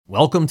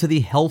Welcome to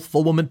the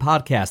Healthful Woman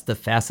Podcast, the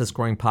fastest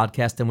growing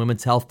podcast in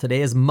women's health.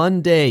 Today is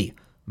Monday,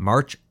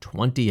 March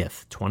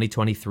 20th,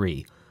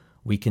 2023.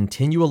 We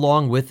continue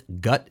along with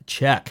Gut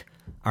Check,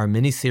 our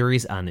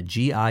mini-series on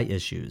GI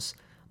issues.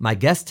 My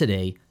guest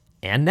today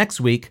and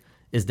next week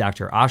is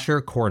Dr.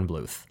 Asher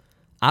Kornbluth.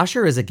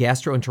 Asher is a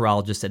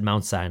gastroenterologist at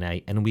Mount Sinai,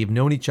 and we've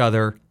known each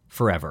other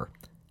forever.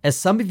 As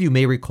some of you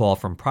may recall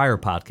from prior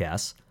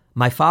podcasts,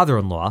 my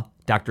father-in-law,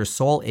 Dr.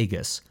 Saul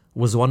Agus,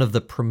 was one of the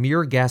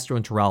premier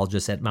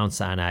gastroenterologists at Mount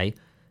Sinai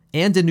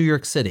and in New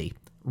York City,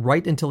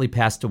 right until he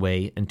passed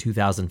away in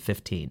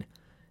 2015.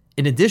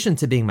 In addition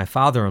to being my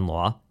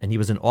father-in-law, and he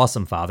was an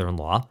awesome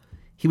father-in-law,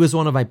 he was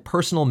one of my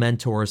personal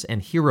mentors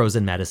and heroes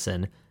in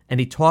medicine,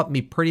 and he taught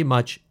me pretty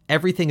much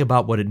everything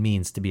about what it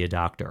means to be a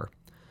doctor.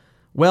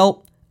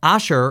 Well,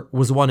 Asher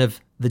was one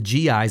of the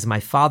GIs my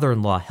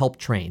father-in-law helped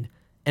train,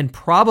 and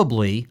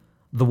probably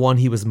the one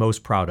he was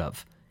most proud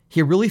of.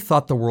 He really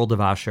thought the world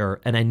of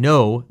Asher, and I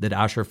know that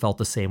Asher felt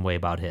the same way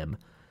about him.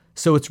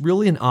 So it's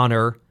really an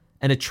honor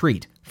and a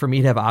treat for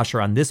me to have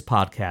Asher on this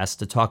podcast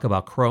to talk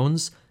about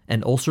Crohn's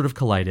and ulcerative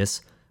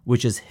colitis,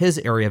 which is his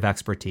area of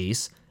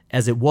expertise,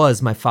 as it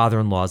was my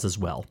father-in-law's as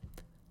well.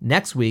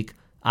 Next week,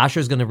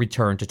 Asher is going to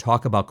return to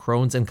talk about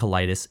Crohn's and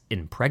colitis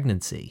in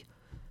pregnancy.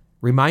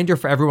 Reminder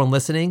for everyone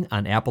listening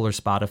on Apple or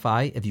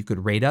Spotify, if you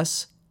could rate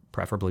us,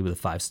 preferably with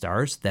 5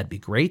 stars, that'd be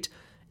great.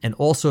 And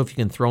also, if you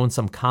can throw in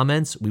some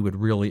comments, we would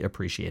really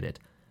appreciate it.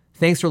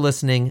 Thanks for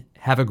listening.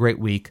 Have a great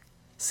week.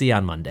 See you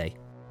on Monday.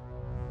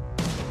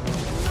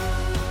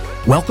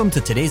 Welcome to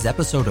today's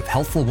episode of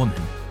Healthful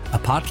Woman, a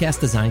podcast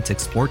designed to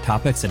explore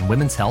topics in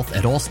women's health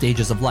at all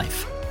stages of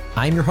life.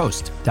 I'm your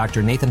host,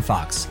 Dr. Nathan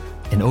Fox,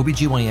 an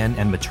OBGYN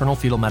and maternal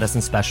fetal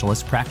medicine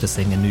specialist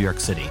practicing in New York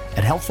City.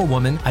 At Healthful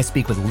Woman, I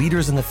speak with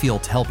leaders in the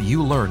field to help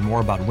you learn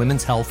more about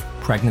women's health,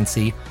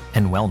 pregnancy,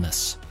 and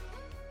wellness.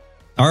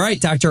 All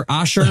right, Dr.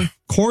 Asher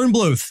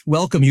Kornbluth,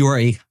 welcome. You are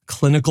a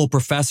clinical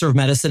professor of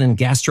medicine and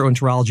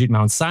gastroenterology at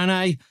Mount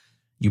Sinai.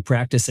 You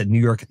practice at New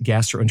York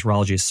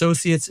Gastroenterology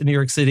Associates in New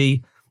York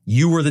City.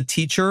 You were the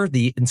teacher,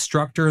 the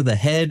instructor, the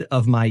head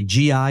of my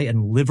GI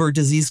and liver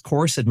disease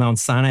course at Mount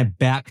Sinai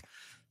back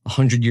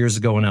 100 years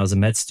ago when I was a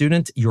med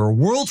student. You're a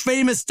world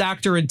famous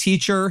doctor and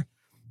teacher,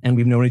 and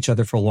we've known each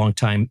other for a long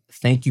time.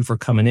 Thank you for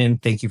coming in.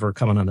 Thank you for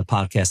coming on the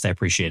podcast. I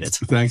appreciate it.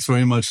 Thanks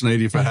very much,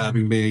 Nady, for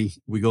having me.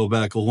 We go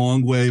back a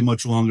long way,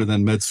 much longer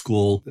than med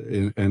school.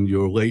 And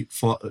your late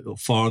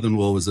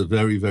father-in-law was a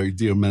very, very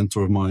dear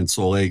mentor of mine,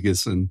 Saul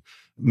Agus, and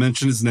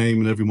mention his name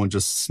and everyone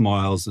just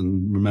smiles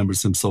and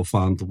remembers him so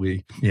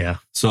fondly. Yeah.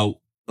 So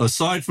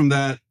aside from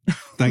that,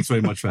 thanks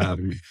very much for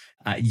having me.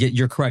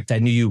 You're correct. I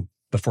knew you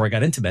before I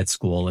got into med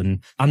school. And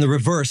on the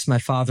reverse, my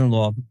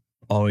father-in-law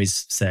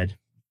always said,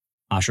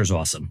 Asher's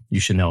awesome. You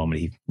should know him. And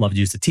he loved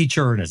you as a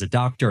teacher and as a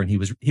doctor. And he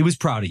was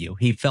proud of you.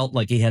 He felt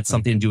like he had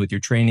something to do with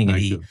your training. And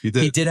he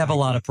did have a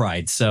lot of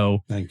pride.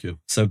 So thank you.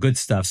 So good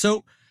stuff.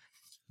 So,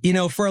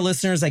 for our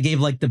listeners, I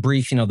gave like the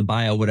brief, the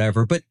bio,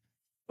 whatever, but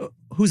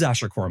who's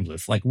Asher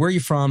Kornbluth? Like, where are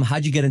you from?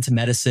 How'd you get into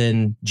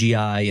medicine, GI,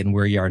 and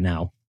where you are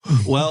now?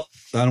 Well,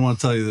 I don't want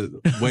to tell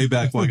you way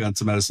back when I got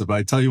into medicine, but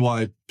I tell you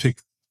why I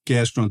picked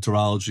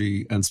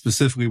gastroenterology and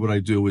specifically what I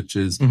do, which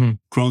is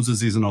Crohn's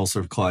disease and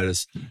ulcerative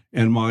colitis.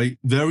 And my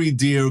very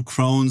dear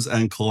Crohn's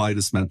and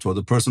colitis mentor,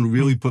 the person who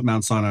really put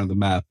Mount Sinai on the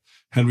map,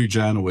 Henry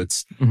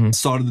Janowitz,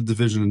 started the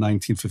division in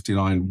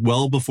 1959.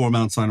 Well before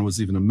Mount Sinai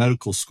was even a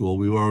medical school,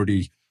 we were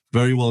already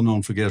very well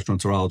known for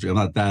gastroenterology. I'm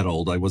not that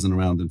old. I wasn't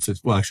around in 50.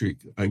 Well, actually,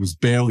 I was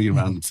barely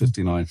around in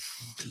 59.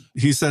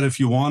 He said, if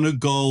you want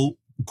to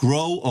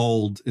grow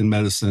old in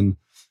medicine,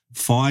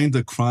 find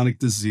the chronic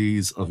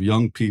disease of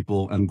young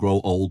people and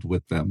grow old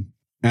with them.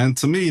 And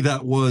to me,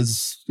 that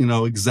was,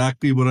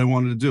 exactly what I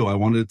wanted to do. I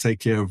wanted to take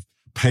care of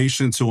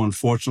patients who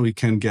unfortunately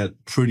can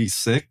get pretty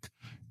sick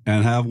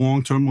and have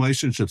long-term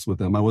relationships with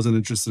them. I wasn't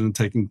interested in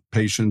taking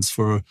patients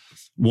for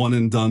one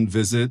and done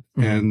visit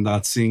and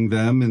not seeing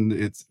them. And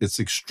it's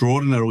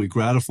extraordinarily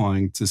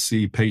gratifying to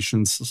see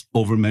patients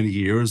over many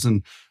years.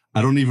 And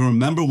I don't even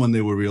remember when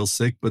they were real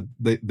sick, but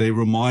they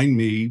remind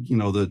me,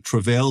 the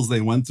travails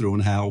they went through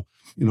and how,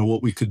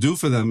 what we could do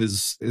for them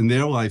is in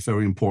their life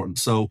very important.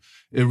 So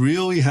it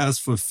really has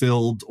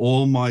fulfilled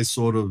all my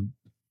sort of,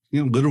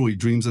 literally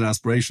dreams and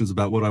aspirations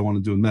about what I want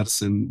to do in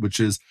medicine, which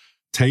is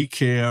take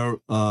care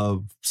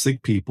of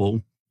sick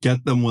people,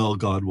 get them well,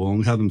 God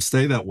willing, have them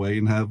stay that way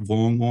and have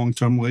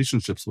long-term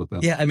relationships with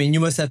them. Yeah. I mean,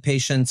 you must have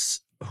patients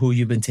who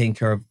you've been taking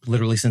care of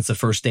literally since the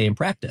first day in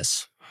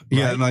practice.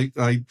 Yeah, and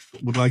I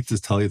would like to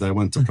tell you that I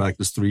went to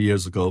practice 3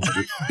 years ago,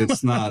 but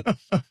it's not,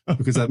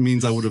 because that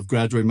means I would have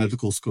graduated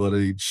medical school at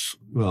age,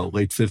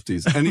 late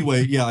 50s.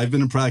 Anyway, yeah, I've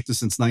been in practice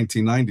since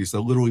 1990, so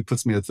it literally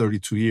puts me at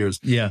 32 years.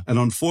 Yeah. And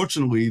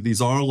unfortunately,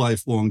 these are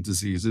lifelong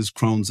diseases,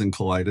 Crohn's and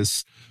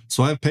colitis.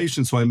 So I have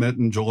patients who I met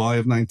in July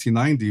of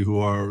 1990 who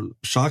are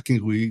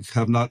shockingly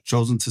have not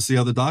chosen to see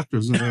other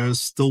doctors, and they're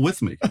still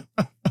with me.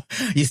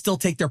 You still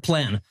take their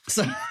plan.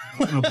 So.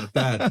 I don't know about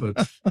that,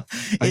 but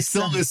I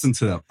still listen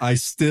to them. I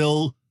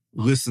still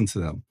listen to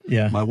them.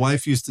 Yeah. My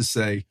wife used to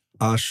say,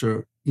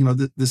 Asher,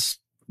 this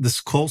this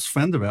close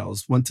friend of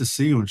ours went to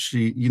see you and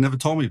you never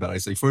told me about it. I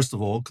say, first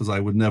of all, because I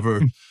would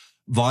never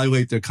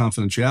violate their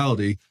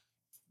confidentiality.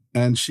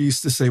 And she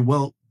used to say,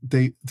 well,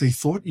 they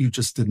thought you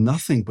just did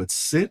nothing but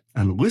sit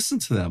and listen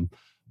to them.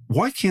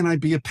 Why can't I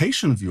be a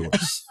patient of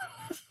yours?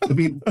 I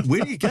mean,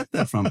 where do you get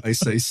that from? I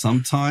say,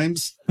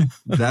 sometimes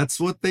that's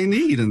what they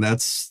need. And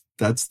that's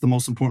the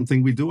most important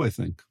thing we do, I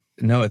think.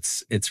 No,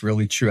 it's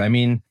really true. I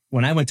mean,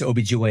 when I went to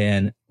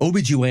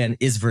OBGYN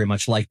is very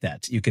much like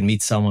that. You can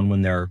meet someone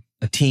when they're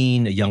a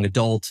teen, a young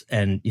adult,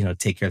 and,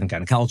 take care of them,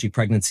 gynecology,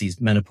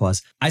 pregnancies,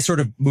 menopause. I sort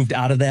of moved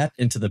out of that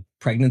into the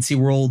pregnancy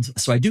world.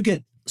 So I do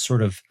get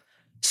sort of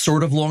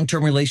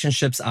long-term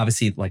relationships.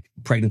 Obviously, like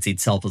pregnancy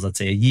itself is, let's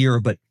say, a year,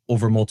 but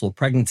over multiple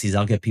pregnancies,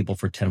 I'll get people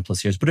for 10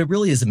 plus years. But it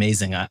really is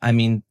amazing. I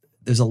mean,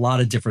 there's a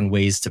lot of different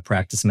ways to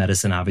practice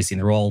medicine, obviously,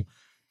 and they're all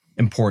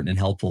important and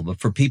helpful. But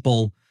for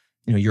people,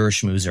 you're a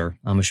schmoozer,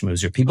 I'm a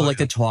schmoozer. People like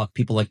to talk,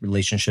 people like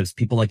relationships,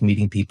 people like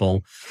meeting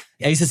people.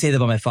 I used to say that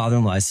about my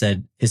father-in-law. I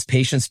said, his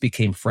patients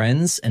became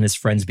friends and his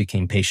friends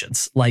became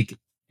patients. Like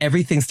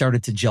everything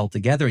started to gel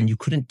together and you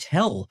couldn't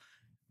tell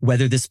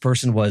whether this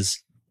person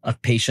was a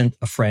patient,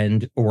 a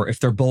friend, or if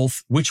they're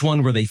both, which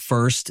one were they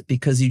first?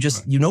 Because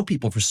you know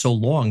people for so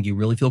long, you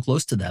really feel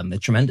close to them.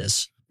 It's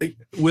tremendous.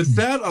 With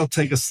that, I'll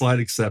take a slight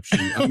exception.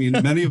 I mean,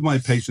 many of my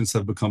patients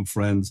have become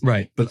friends,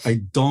 right? But I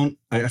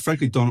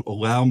frankly don't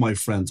allow my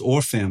friends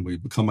or family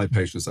to become my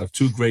patients. I have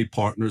two great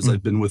partners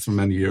I've been with for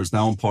many years.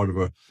 Now I'm part of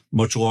a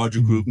much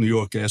larger group, New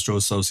York Gastro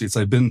Associates.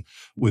 I've been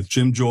with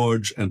Jim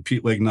George and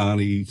Pete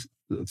Legnani,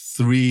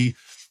 three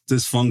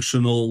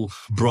dysfunctional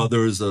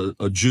brothers,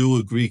 a Jew,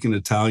 a Greek, and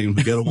Italian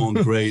who get along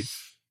great,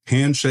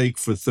 handshake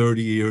for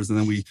 30 years. And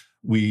then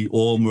we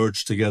all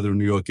merged together in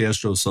New York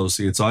Gastro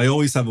Associates. I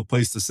always have a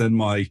place to send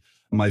my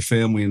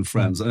family and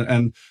friends.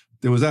 And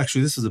there was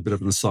actually, this is a bit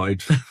of an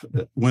aside.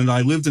 When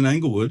I lived in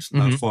Englewood,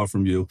 not far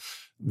from you,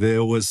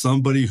 there was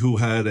somebody who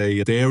had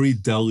a dairy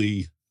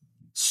deli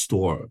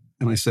store.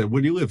 And I said,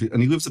 where do you live?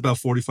 And he lives about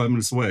 45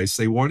 minutes away. I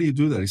say, why do you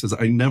do that? He says,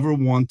 I never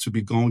want to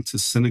be going to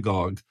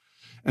synagogue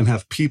and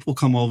have people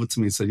come over to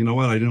me and say, you know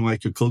what, I didn't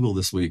like your kugel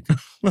this week.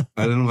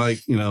 I didn't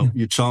like,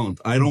 your cholent.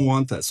 I don't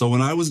want that. So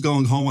when I was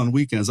going home on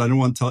weekends, I didn't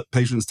want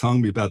patients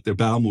telling me about their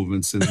bowel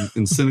movements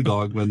in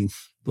synagogue when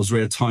those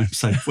rare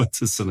times I went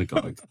to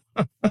synagogue.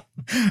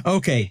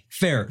 Okay,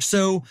 fair.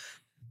 So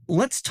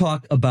let's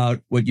talk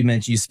about what you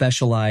mentioned. You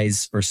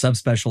specialize or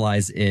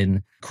subspecialize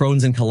in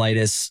Crohn's and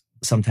colitis,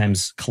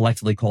 sometimes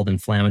collectively called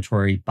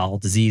inflammatory bowel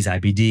disease,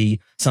 IBD,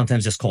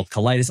 sometimes just called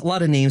colitis, a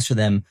lot of names for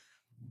them.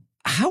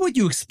 How would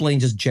you explain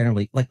just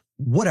generally, like,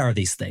 what are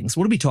these things?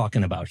 What are we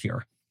talking about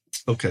here?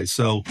 Okay,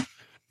 so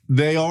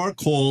they are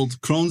called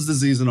Crohn's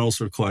disease and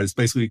ulcerative colitis,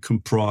 basically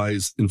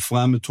comprise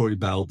inflammatory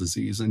bowel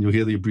disease. And you'll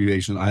hear the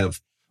abbreviation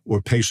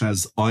patient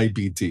has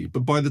IBD.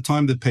 But by the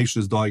time the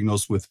patient is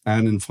diagnosed with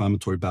an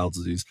inflammatory bowel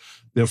disease,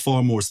 they're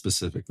far more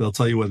specific. They'll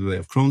tell you whether they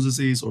have Crohn's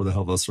disease or they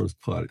have ulcerative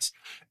colitis.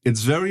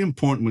 It's very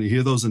important when you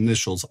hear those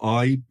initials,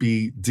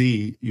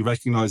 IBD, you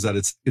recognize that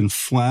it's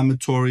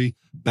inflammatory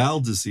bowel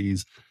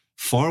disease,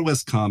 far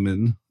less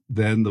common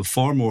than the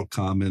far more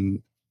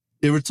common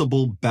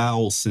irritable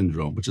bowel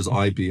syndrome, which is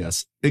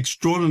IBS,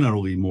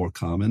 extraordinarily more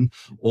common.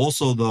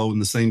 Also, though, in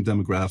the same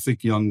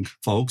demographic, young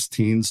folks,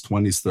 teens,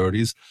 20s,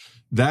 30s,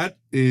 that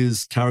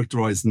is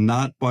characterized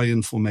not by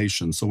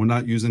inflammation. So we're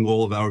not using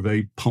all of our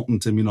very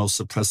potent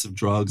immunosuppressive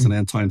drugs and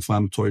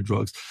anti-inflammatory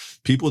drugs.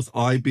 People with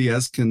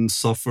IBS can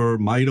suffer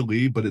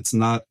mightily, but it's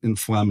not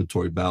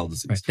inflammatory bowel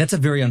disease. Right. That's a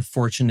very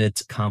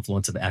unfortunate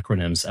confluence of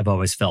acronyms, I've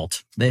always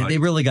felt. They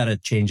really got to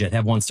change it.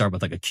 Have one start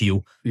with like a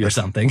Q or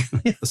something.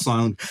 A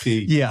silent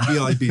P. Yeah.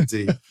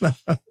 PIBD.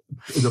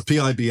 The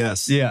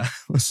PIBS. Yeah.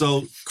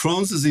 So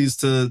Crohn's disease,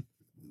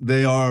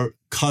 they are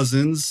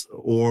cousins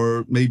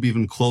or maybe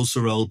even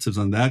closer relatives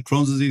on that.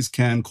 Crohn's disease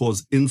can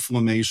cause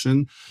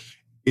inflammation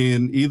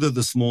in either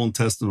the small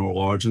intestine or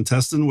large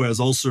intestine, whereas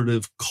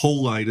ulcerative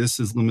colitis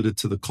is limited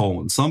to the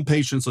colon. Some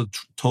patients are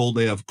told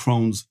they have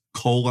Crohn's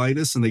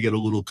colitis and they get a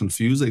little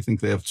confused. They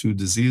think they have two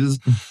diseases.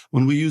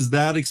 When we use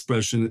that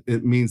expression,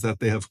 it means that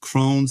they have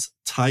Crohn's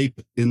type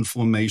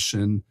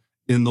inflammation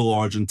in the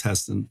large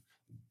intestine.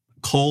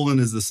 Colon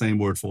is the same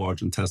word for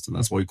large intestine.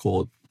 That's why we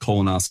call it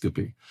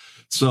colonoscopy.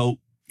 So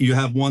you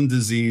have one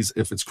disease.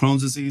 If it's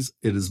Crohn's disease,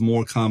 it is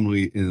more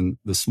commonly in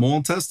the small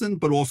intestine,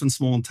 but often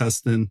small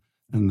intestine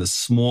and the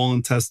small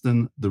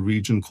intestine, the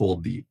region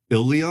called the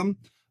ileum,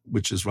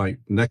 which is right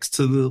next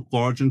to the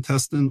large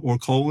intestine or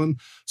colon.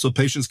 So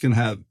patients can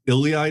have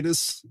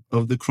ileitis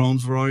of the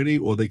Crohn's variety,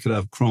 or they could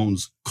have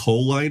Crohn's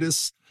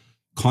colitis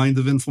kind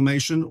of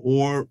inflammation,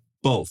 or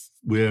both,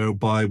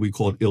 whereby we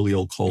call it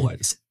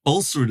ileocolitis.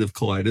 Ulcerative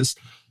colitis,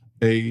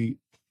 a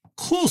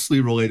closely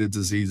related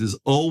disease, is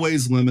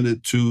always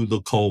limited to the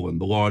colon,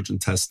 the large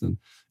intestine.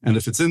 And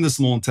if it's in the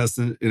small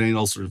intestine, it ain't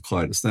ulcerative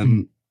colitis.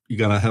 Then you're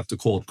going to have to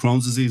call it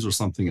Crohn's disease or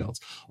something else.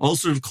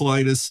 Ulcerative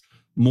colitis,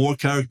 more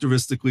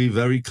characteristically,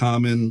 very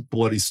common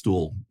bloody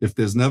stool. If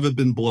there's never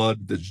been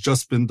blood, there's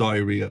just been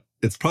diarrhea,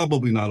 it's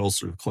probably not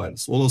ulcerative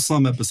colitis. Although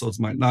some episodes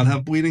might not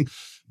have bleeding,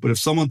 But if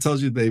someone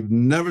tells you they've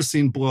never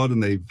seen blood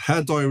and they've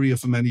had diarrhea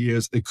for many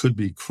years, it could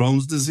be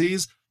Crohn's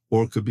disease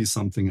or it could be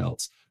something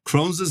else.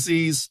 Crohn's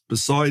disease,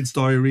 besides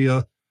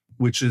diarrhea,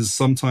 which is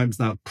sometimes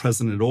not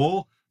present at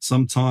all,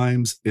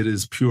 sometimes it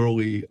is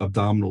purely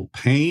abdominal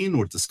pain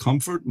or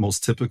discomfort,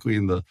 most typically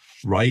in the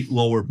right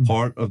lower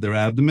part of their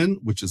abdomen,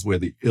 which is where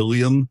the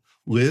ileum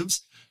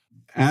lives.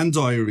 And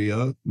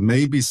diarrhea,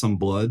 maybe some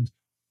blood.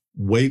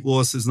 Weight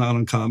loss is not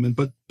uncommon,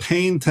 but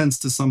pain tends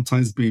to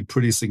sometimes be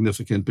pretty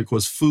significant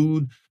because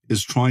food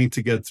is trying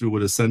to get through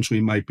what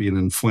essentially might be an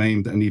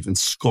inflamed and even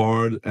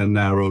scarred and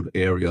narrowed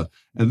area.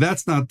 And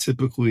that's not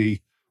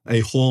typically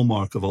a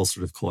hallmark of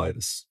ulcerative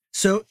colitis.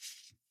 So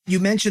you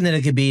mentioned that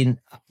it could be in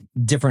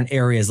different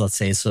areas, let's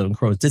say, so in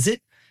Crohn's. Does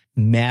it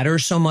matter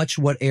so much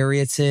what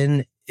area it's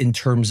in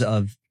terms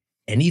of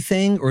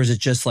anything? Or is it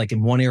just like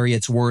in one area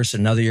it's worse,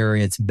 another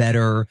area it's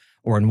better,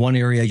 or in one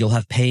area you'll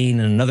have pain,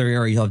 and another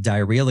area you'll have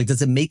diarrhea? Like,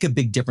 does it make a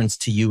big difference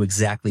to you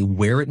exactly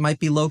where it might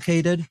be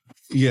located?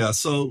 Yeah,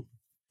 so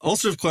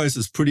ulcerative colitis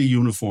is pretty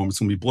uniform. It's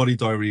going to be bloody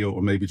diarrhea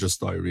or maybe just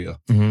diarrhea.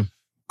 Mm-hmm.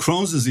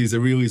 Crohn's disease, it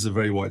really is a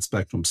very wide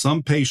spectrum.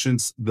 Some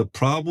patients, the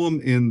problem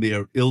in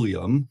their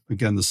ileum,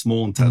 again, the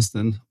small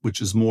intestine,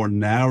 which is more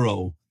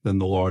narrow than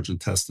the large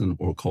intestine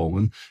or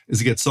colon, is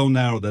it gets so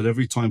narrow that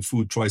every time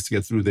food tries to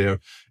get through there,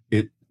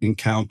 it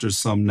encounters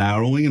some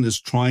narrowing and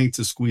is trying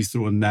to squeeze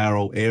through a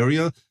narrow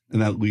area,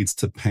 and that leads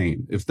to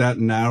pain. If that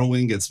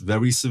narrowing gets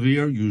very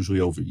severe, usually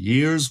over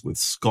years with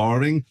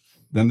scarring,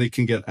 then they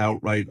can get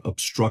outright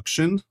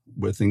obstruction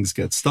where things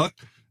get stuck.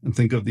 And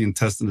think of the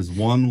intestine as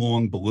one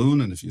long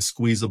balloon. And if you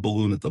squeeze a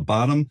balloon at the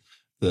bottom,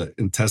 the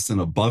intestine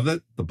above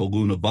it, the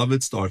balloon above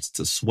it starts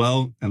to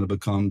swell and it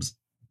becomes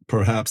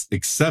perhaps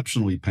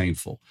exceptionally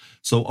painful.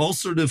 So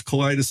ulcerative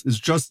colitis is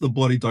just the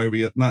bloody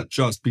diarrhea, not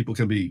just. People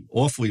can be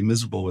awfully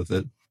miserable with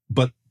it,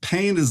 but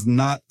pain is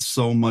not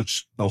so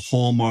much a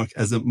hallmark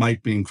as it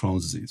might be in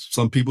Crohn's disease.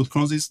 Some people with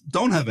Crohn's disease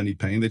don't have any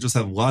pain. They just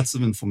have lots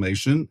of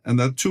inflammation, and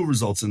that too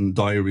results in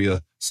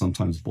diarrhea,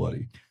 sometimes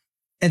bloody.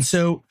 And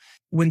so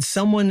when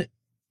someone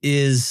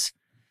is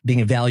being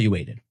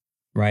evaluated,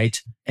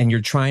 right, and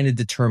you're trying to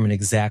determine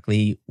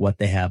exactly what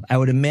they have, I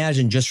would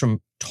imagine just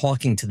from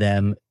talking to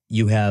them,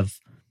 you have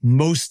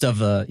most of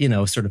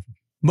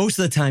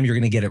the time you're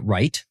going to get it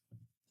right.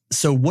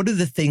 So what are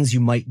the things you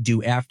might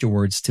do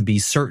afterwards to be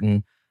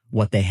certain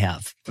what they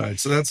have? All right.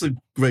 So that's a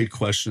great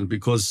question,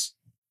 because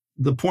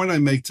the point I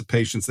make to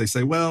patients, they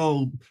say,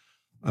 well,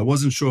 I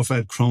wasn't sure if I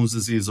had Crohn's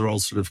disease or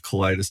ulcerative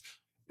colitis.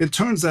 It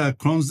turns out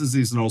Crohn's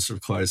disease and ulcerative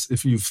colitis,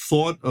 if you've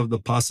thought of the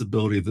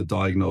possibility of the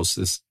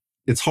diagnosis,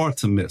 it's hard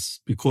to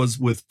miss, because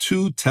with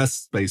two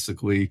tests,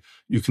 basically,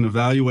 you can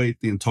evaluate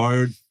the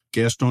entire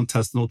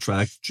gastrointestinal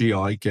tract,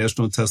 GI,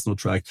 gastrointestinal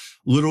tract,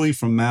 literally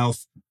from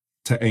mouth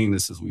to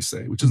anus, as we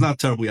say, which is not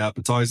terribly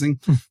appetizing.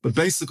 But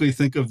basically,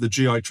 think of the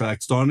GI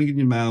tract starting in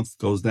your mouth,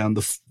 goes down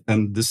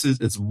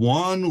it's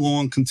one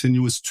long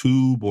continuous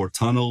tube or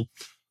tunnel.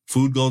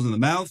 Food goes in the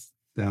mouth,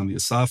 down the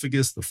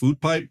esophagus, the food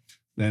pipe,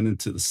 then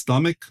into the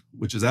stomach,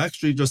 which is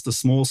actually just a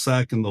small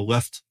sac in the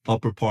left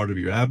upper part of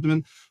your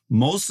abdomen.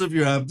 Most of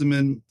your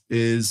abdomen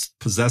is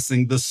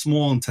possessing the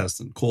small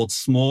intestine, called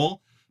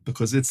small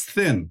because it's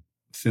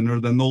thinner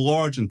than the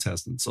large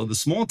intestine. So the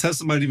small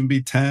intestine might even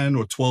be 10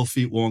 or 12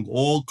 feet long,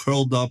 all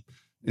curled up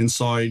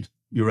inside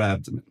your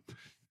abdomen.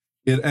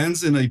 It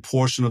ends in a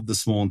portion of the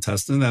small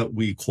intestine that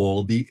we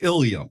call the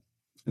ileum.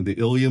 And the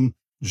ileum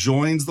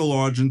joins the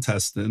large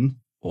intestine,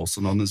 also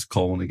known as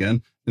colon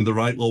again, in the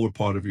right lower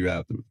part of your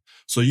abdomen.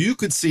 So you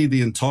could see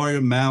the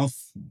entire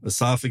mouth,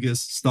 esophagus,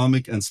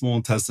 stomach, and small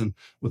intestine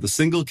with a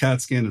single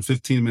CAT scan in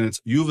 15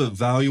 minutes. You've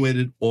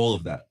evaluated all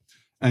of that.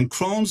 And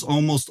Crohn's,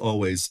 almost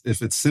always,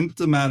 if it's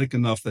symptomatic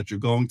enough that you're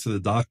going to the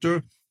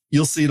doctor,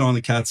 you'll see it on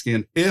the CAT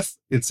scan if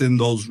it's in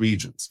those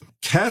regions.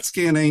 CAT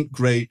scan ain't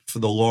great for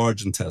the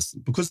large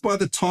intestine, because by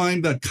the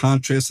time that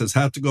contrast has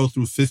had to go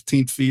through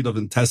 15 feet of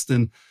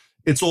intestine,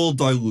 it's all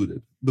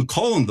diluted. The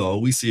colon, though,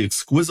 we see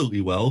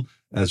exquisitely well,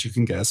 as you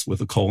can guess, with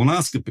a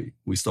colonoscopy.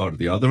 We start at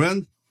the other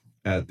end,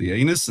 at the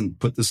anus, and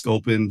put the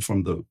scope in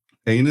from the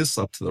anus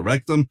up to the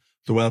rectum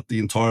throughout the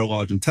entire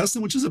large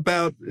intestine, which is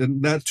about,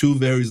 and that too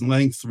varies in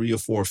length, 3 or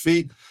 4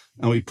 feet.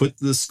 And we put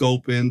the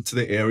scope into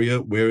the area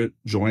where it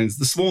joins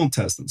the small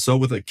intestine. So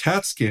with a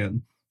CAT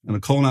scan and a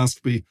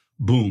colonoscopy,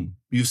 boom,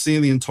 you've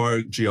seen the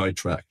entire GI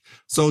tract.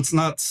 So it's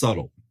not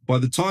subtle. By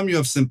the time you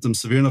have symptoms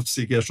severe enough to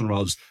see a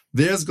gastroenterologist,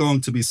 there's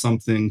going to be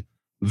something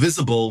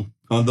visible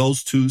on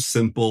those two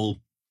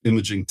simple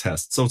imaging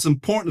tests. So it's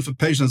important if a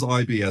patient has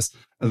IBS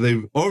and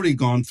they've already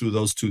gone through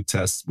those two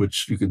tests,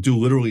 which you could do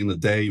literally in a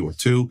day or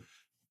two,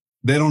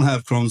 they don't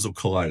have Crohn's or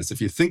colitis.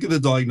 If you think of the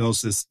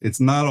diagnosis, it's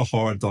not a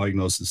hard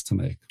diagnosis to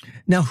make.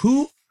 Now,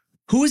 who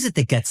is it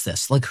that gets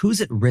this? Like,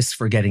 who's at risk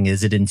for getting it?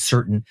 Is it in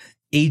certain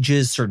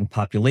ages, certain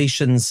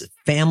populations,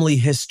 family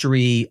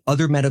history,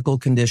 other medical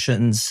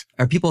conditions?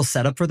 Are people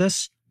set up for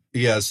this?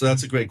 Yeah, so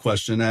that's a great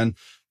question. And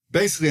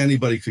basically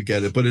anybody could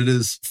get it, but it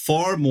is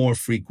far more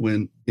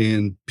frequent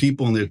in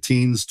people in their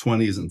teens,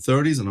 20s, and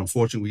 30s. And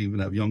unfortunately, we even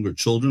have younger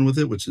children with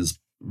it, which is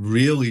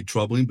really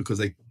troubling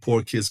because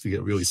poor kids could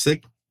get really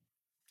sick.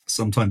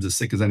 sometimes as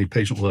sick as any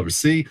patient will ever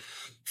see.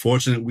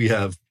 Fortunately, we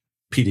have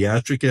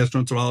pediatric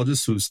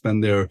gastroenterologists who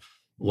spend their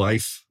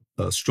life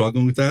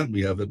struggling with that.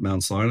 We have at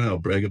Mount Sinai, I'll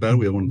brag about it.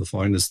 We have one of the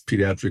finest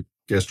pediatric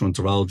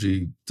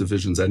gastroenterology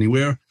divisions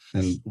anywhere.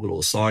 And a little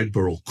aside,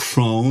 Burl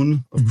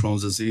Crohn of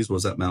Crohn's disease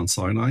was at Mount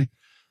Sinai.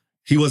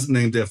 He wasn't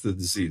named after the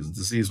disease. The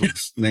disease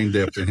was named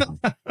after him.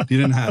 He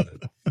didn't have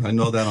it. I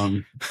know that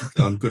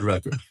on good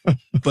record.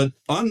 But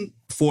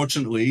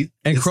unfortunately,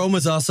 and Crohn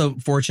was also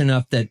fortunate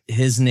enough that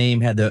his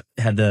name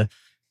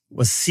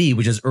was C,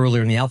 which is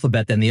earlier in the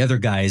alphabet than the other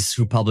guys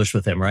who published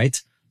with him, right?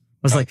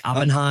 It was like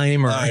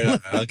Oppenheim or...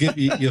 I'll give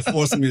you, you're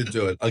forcing me to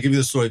do it. I'll give you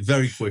the story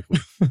very quickly.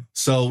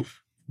 So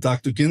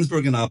Dr.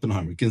 Ginsburg and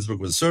Oppenheimer. Ginsburg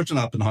was a surgeon.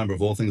 Oppenheimer,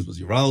 of all things, was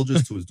a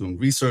urologist who was doing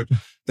research.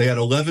 They had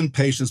 11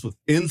 patients with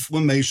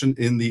inflammation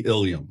in the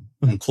ileum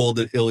and called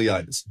it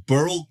ileitis.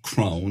 Burl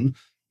Crohn,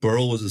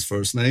 Burl was his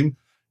first name,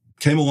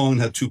 came along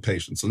and had 2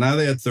 patients. So now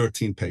they had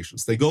 13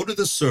 patients. They go to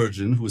the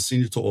surgeon, who was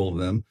senior to all of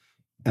them,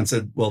 and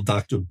said, well,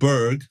 Dr.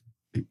 Berg,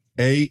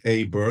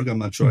 A. Berg, I'm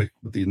not sure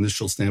what the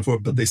initials stand for,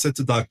 but they said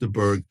to Dr.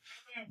 Berg,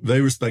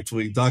 very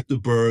respectfully, Dr.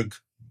 Berg,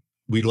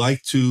 we'd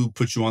like to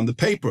put you on the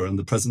paper and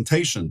the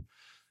presentation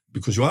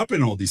because you're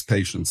operating all these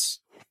patients.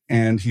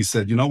 And he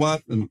said, you know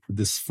what? And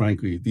this,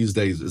 frankly, these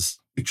days is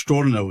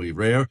extraordinarily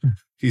rare.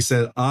 He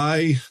said,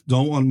 I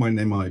don't want my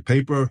name on my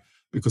paper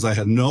because I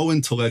had no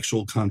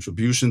intellectual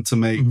contribution to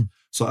make.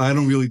 So I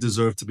don't really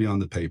deserve to be on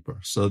the paper.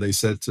 So they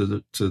said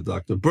to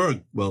Dr.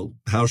 Berg, well,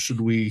 how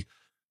should we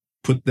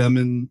put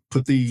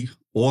the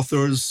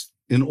authors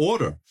in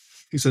order?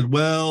 He said,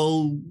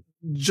 well,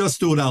 just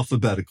do it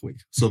alphabetically.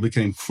 So it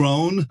became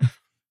Crohn,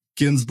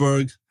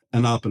 Ginsburg,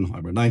 and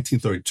Oppenheimer.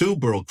 1932,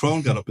 Burl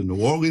Crohn got up in New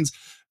Orleans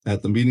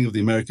at the meeting of the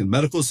American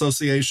Medical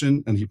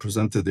Association, and he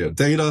presented their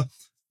data.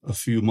 A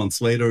few months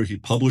later, he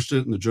published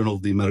it in the Journal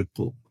of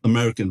the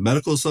American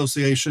Medical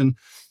Association.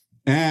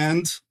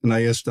 And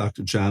I asked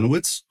Dr.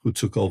 Janowitz, who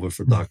took over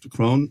for Dr.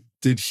 Crohn,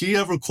 did he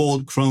ever call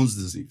it Crohn's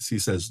disease? He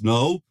says,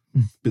 no.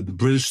 But the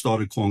British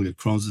started calling it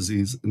Crohn's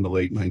disease in the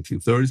late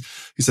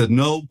 1930s. He said,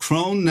 no,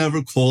 Crohn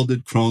never called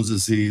it Crohn's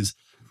disease.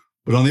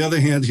 But on the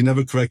other hand, he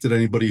never corrected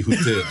anybody who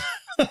did.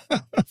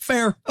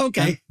 Fair.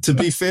 Okay. And to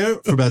be fair,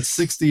 for about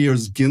 60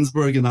 years,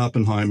 Ginsburg and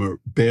Oppenheimer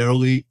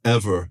barely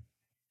ever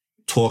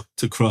talked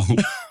to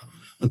Crohn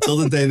until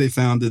the day they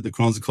founded the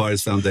Crohn's and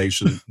Colitis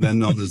Foundation, then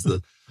known as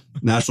the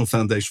National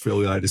Foundation for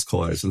Ulcerative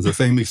Colitis. And there's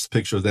a famous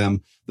picture of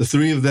them, the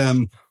 3 of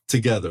them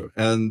together.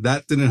 And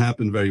that didn't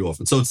happen very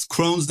often. So it's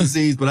Crohn's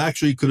disease, but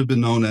actually could have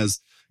been known as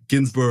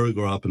Ginsburg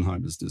or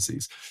Oppenheimer's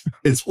disease.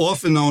 It's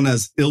often known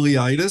as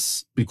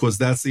ileitis because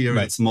that's the area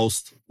that's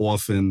most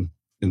often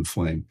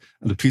inflamed.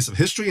 And a piece of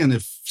history, and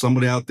if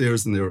somebody out there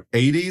is in their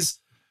 80s,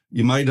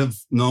 you might have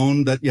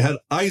known that you had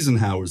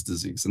Eisenhower's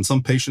disease. And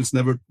some patients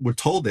never were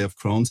told they have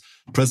Crohn's.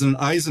 President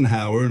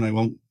Eisenhower, and I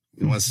won't,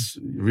 unless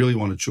you really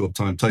want to chew up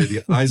time, tell you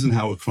the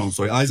Eisenhower Crohn's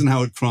story.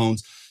 Eisenhower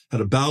Crohn's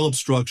had a bowel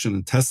obstruction,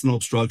 intestinal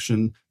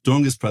obstruction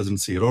during his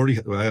presidency.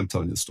 I am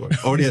telling you the story.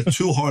 Already had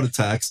 2 heart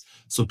attacks.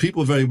 So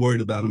people were very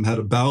worried about him, had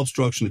a bowel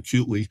obstruction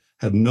acutely,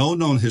 had no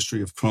known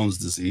history of Crohn's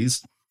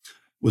disease,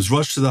 was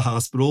rushed to the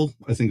hospital.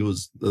 I think it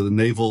was the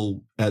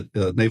Naval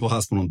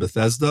Hospital in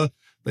Bethesda.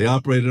 They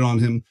operated on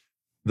him.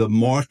 The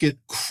market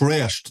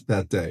crashed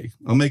that day.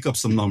 I'll make up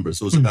some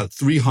numbers. It was about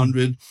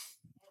 300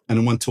 and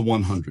it went to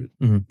 100.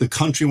 The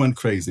country went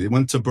crazy. They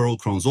went to Burl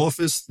Crohn's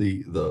office,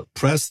 the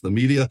press, the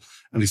media,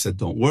 and he said,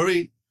 don't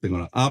worry, they're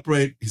going to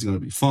operate. He's going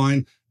to be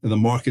fine. And the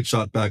market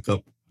shot back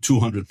up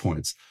 200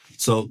 points.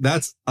 So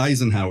that's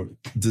Eisenhower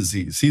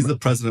disease. He's the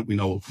president we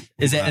know.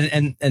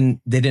 And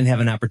they didn't have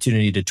an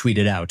opportunity to tweet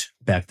it out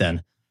back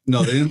then.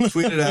 No, they didn't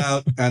tweet it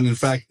out. And in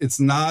fact,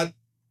 it's not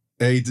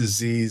a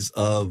disease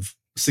of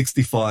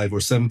 65 or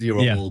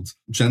 70-year-old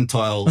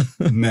Gentile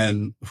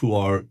men who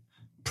are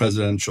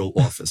presidential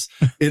office.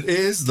 It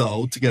is,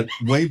 though, to get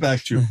way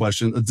back to your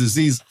question, a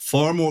disease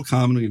far more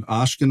commonly in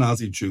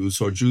Ashkenazi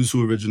Jews, or Jews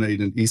who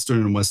originate in Eastern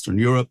and Western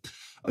Europe,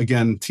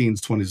 again,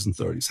 teens, 20s, and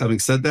 30s. Having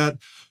said that,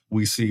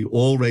 we see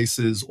all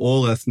races,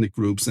 all ethnic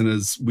groups, and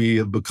as we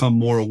have become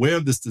more aware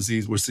of this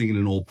disease, we're seeing it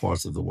in all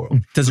parts of the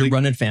world. Does it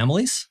run in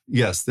families?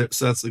 Yes,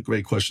 that's a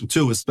great question,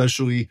 too,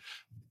 especially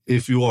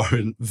if you are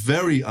in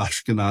very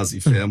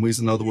Ashkenazi families.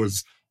 In other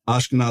words,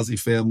 Ashkenazi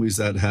families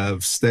that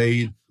have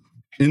stayed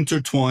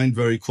intertwined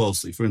very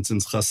closely. For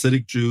instance,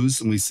 Hasidic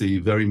Jews, and we see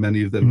very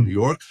many of them in New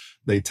York,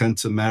 they tend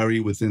to marry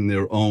within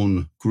their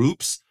own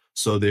groups.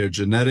 So their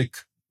genetic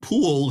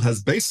pool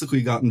has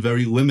basically gotten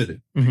very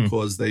limited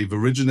because they've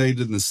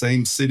originated in the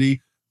same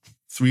city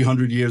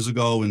 300 years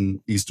ago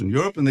in Eastern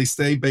Europe, and they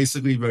stay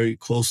basically very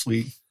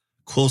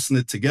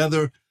close-knit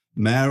together,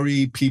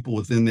 marry people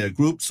within their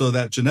group, so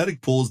that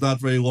genetic pool is not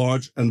very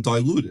large and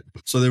diluted.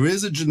 So there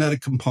is a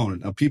genetic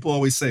component. Now, people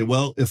always say,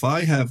 well, if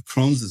I have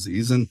Crohn's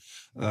disease, and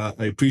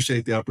I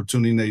appreciate the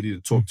opportunity, Nady,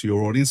 to talk to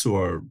your audience, who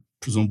are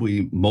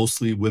presumably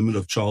mostly women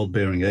of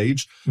childbearing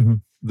age.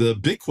 The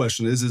big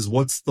question is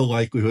what's the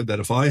likelihood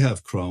that if I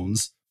have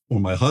Crohn's or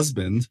my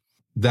husband,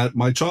 that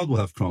my child will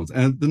have Crohn's.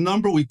 And the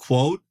number we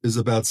quote is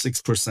about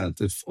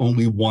 6% if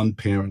only one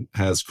parent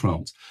has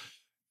Crohn's.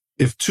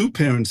 If two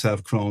parents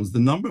have Crohn's, the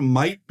number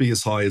might be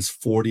as high as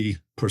 40%.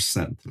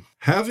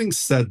 Having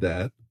said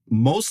that,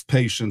 most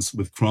patients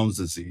with Crohn's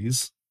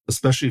disease,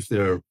 especially if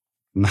they're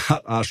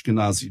not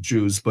Ashkenazi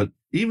Jews, but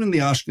even the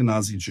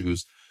Ashkenazi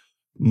Jews,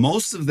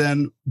 most of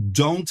them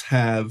don't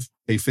have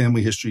a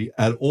family history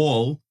at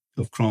all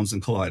of Crohn's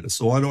and colitis.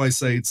 So why do I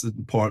say it's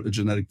in part a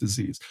genetic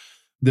disease?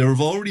 There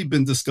have already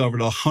been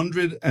discovered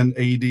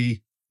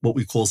 180 what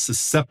we call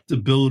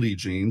susceptibility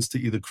genes to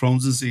either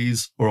Crohn's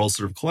disease or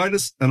ulcerative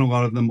colitis, and a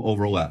lot of them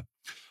overlap.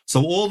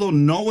 So although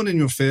no one in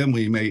your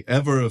family may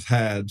ever have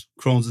had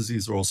Crohn's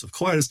disease or ulcerative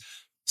colitis,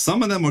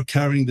 some of them are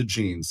carrying the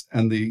genes,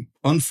 and the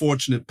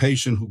unfortunate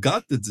patient who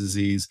got the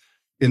disease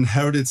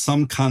inherited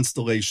some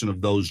constellation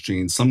of those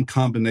genes, some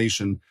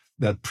combination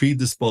that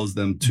predisposed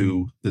them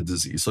to the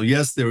disease. So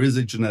yes, there is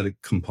a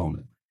genetic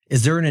component.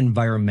 Is there an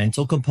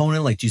environmental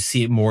component? Like, do you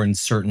see it more in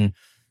certain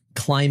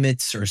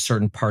climates or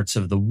certain parts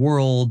of the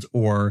world,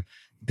 or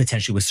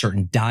potentially with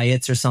certain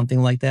diets or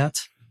something like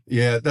that?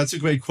 Yeah, that's a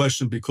great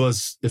question,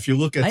 because if you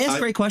look at... I ask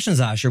great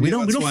questions, Asher. We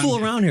don't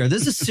fool around here.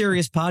 This is a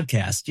serious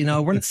podcast. You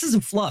know, this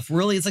isn't fluff.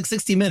 Really, it's like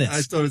 60 minutes.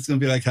 I thought it's going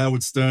to be like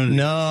Howard Stern.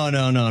 No.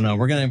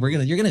 You're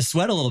going to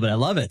sweat a little bit. I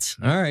love it.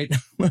 All right.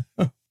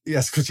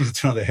 Yes, because you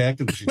turn on the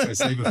hack and try to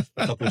save a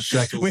couple of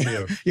shekels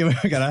here. Yeah,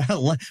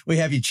 we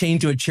have you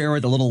chained to a chair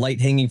with a little light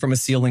hanging from a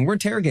ceiling. We're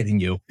interrogating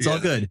you. It's all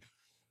good.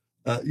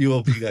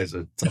 You guys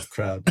are a tough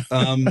crowd.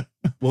 What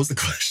was the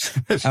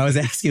question? I was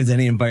asking if there's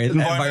any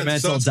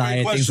environmental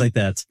diet, things like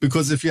that.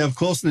 Because if you have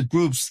close-knit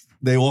groups,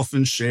 they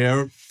often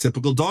share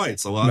typical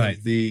diets. A lot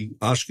of the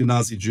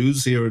Ashkenazi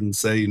Jews here in,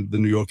 say, the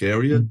New York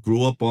area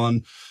grew up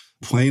on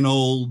plain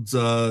old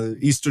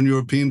Eastern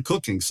European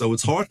cooking. So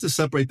it's hard to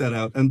separate that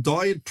out. And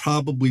diet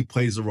probably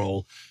plays a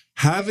role.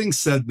 Having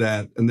said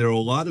that, and there are a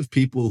lot of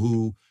people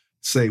who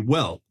say,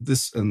 well,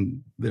 this,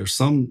 and there's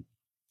some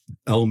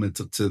element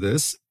to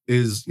this,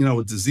 is,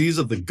 a disease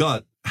of the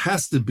gut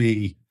has to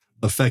be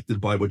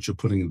affected by what you're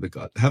putting in the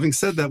gut. Having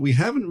said that, we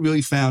haven't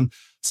really found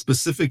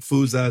specific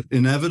foods that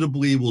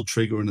inevitably will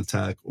trigger an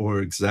attack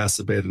or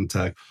exacerbate an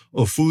attack,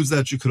 or foods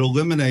that you could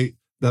eliminate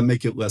that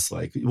make it less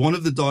likely. One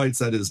of the diets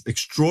that is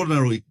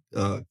extraordinarily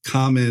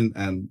common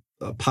and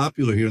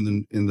popular here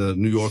in the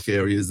New York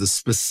area is the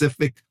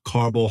specific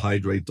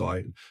carbohydrate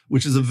diet,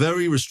 which is a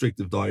very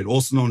restrictive diet,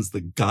 also known as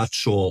the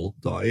Gottschall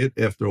diet,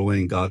 after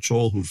Elaine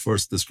Gottschall, who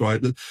first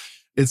described it.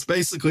 It's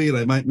basically, and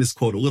I might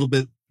misquote a little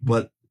bit,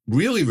 but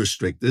really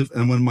restrictive.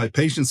 And when my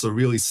patients are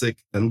really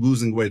sick and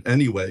losing weight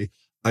anyway,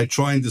 I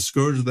try and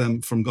discourage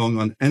them from going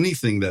on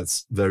anything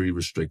that's very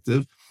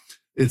restrictive.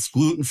 It's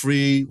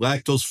gluten-free,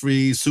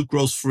 lactose-free,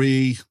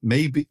 sucrose-free,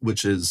 maybe,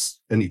 which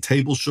is any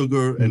table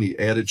sugar, any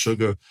added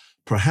sugar,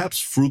 perhaps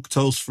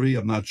fructose-free,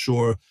 I'm not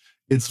sure.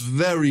 It's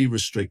very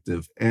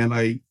restrictive. And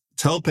I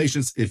tell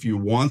patients, if you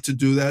want to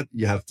do that,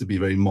 you have to be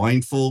very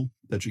mindful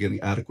that you're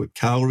getting adequate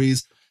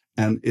calories,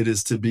 and it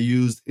is to be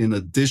used in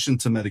addition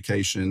to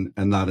medication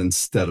and not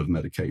instead of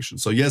medication.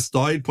 So yes,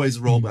 diet plays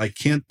a role, but I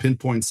can't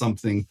pinpoint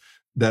something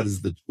that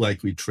is the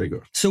likely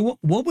trigger. So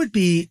what would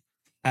be,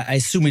 I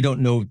assume we don't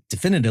know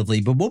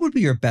definitively, but what would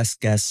be your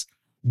best guess?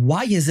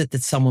 Why is it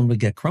that someone would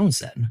get Crohn's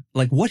then?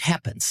 Like, what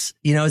happens?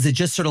 Is it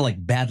just sort of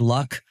like bad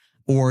luck?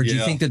 Or do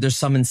you think that there's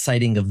some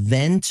inciting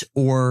event?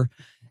 Or,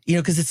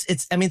 because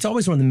it's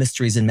always one of the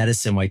mysteries in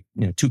medicine, like,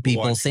 two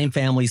people, same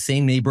family,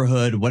 same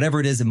neighborhood, whatever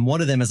it is. And one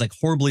of them is like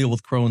horribly ill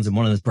with Crohn's and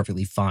one of them is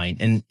perfectly fine.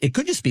 And it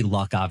could just be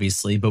luck,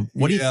 obviously. But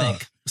what do you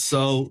think?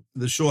 So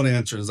the short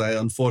answer is, I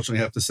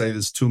unfortunately have to say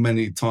this too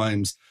many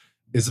times,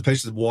 is the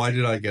patient said, why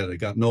did I get it? I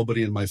got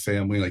nobody in my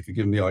family. Like, you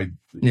give me the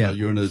idea,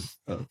 you're in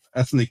a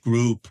ethnic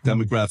group,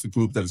 demographic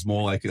group that is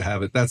more likely to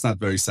have it. That's not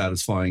very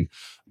satisfying,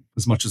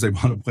 as much as they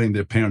want to blame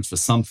their parents for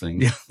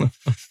something. Yeah.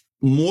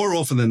 More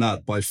often than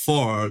not, by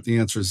far, the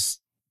answer is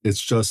it's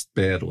just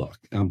bad luck.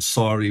 I'm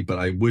sorry, but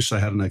I wish I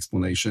had an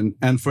explanation.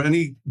 And for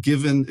any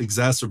given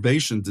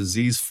exacerbation,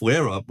 disease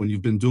flare-up, when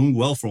you've been doing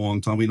well for a long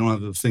time, we don't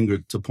have a finger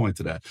to point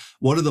to that.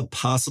 What are the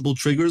possible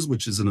triggers,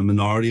 which is in a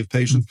minority of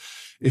patients?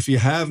 If you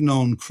have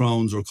known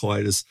Crohn's or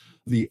colitis,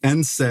 the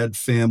NSAID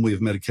family of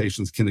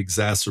medications can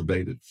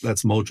exacerbate it.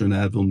 That's Motrin,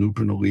 Advil,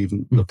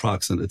 Nuprinolone,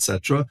 naproxen,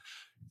 etc.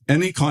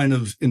 Any kind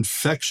of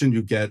infection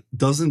you get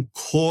doesn't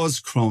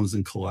cause Crohn's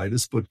and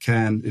colitis, but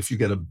can, if you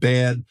get a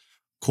bad,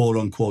 quote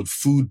unquote,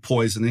 food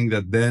poisoning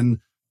that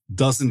then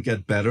doesn't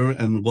get better,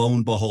 and lo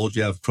and behold,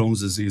 you have Crohn's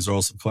disease or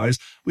ulcerative colitis.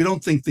 We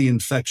don't think the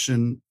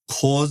infection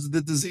caused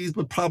the disease,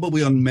 but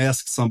probably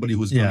unmasked somebody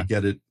who's going to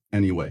get it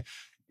anyway.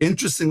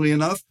 Interestingly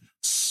enough,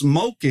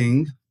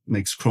 smoking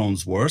makes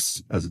Crohn's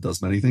worse, as it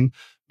does many things,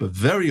 but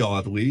very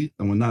oddly,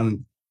 and we're not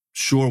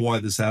sure why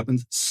this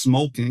happens,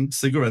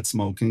 cigarette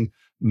smoking,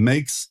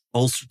 makes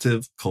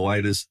ulcerative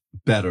colitis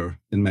better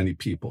in many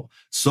people.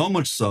 So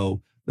much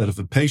so that if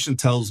a patient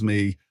tells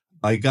me,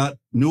 I got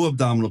new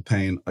abdominal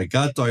pain, I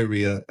got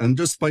diarrhea, and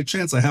just by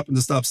chance I happened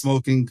to stop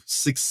smoking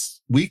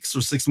 6 weeks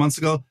or 6 months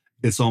ago,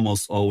 it's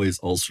almost always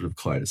ulcerative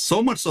colitis.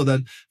 So much so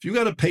that if you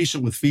got a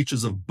patient with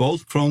features of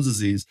both Crohn's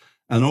disease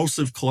and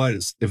ulcerative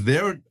colitis, if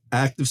they're an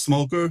active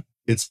smoker,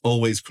 it's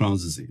always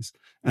Crohn's disease.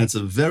 And it's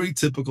a very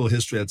typical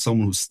history that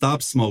someone who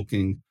stops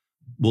smoking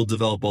will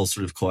develop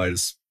ulcerative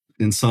colitis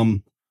in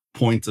some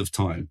point of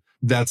time.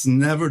 That's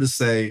never to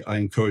say I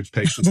encourage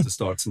patients to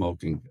start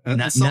smoking. And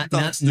not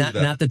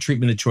the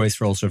treatment of choice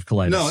for ulcerative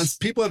colitis. No, it's,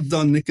 people have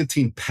done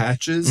nicotine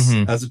patches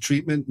as a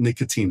treatment,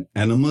 nicotine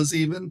enemas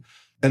even,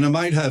 and it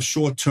might have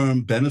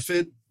short-term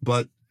benefit,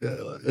 but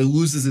it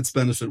loses its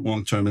benefit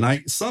long-term.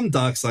 And some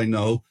docs I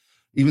know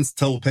even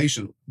tell a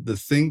patient, the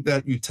thing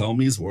that you tell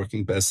me is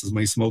working best is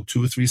when you smoke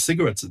 2 or 3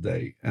 cigarettes a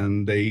day,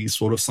 and they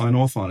sort of sign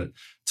off on it.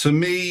 To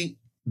me,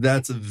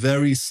 that's a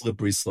very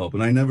slippery slope,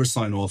 and I never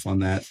sign off on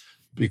that,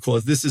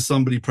 because this is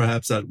somebody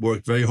perhaps that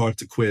worked very hard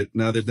to quit.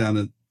 Now they're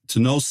down to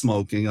no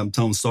smoking. I'm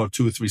telling them start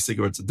 2 or 3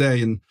 cigarettes a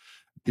day. And,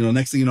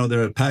 next thing you know,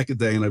 they're a pack a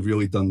day, and I've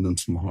really done them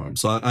some harm.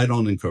 So I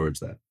don't encourage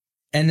that.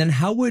 And then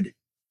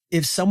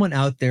if someone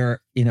out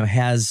there,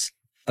 has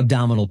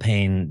abdominal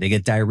pain, they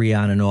get diarrhea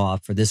on and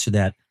off or this or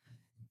that,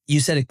 you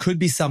said it could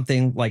be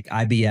something like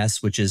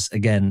IBS, which is,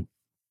 again,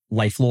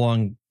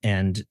 lifelong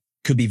and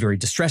could be very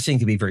distressing,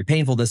 could be very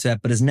painful, this,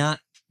 that, but is not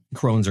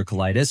Crohn's or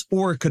colitis,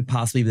 or it could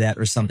possibly be that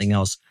or something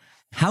else.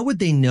 How would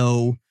they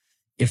know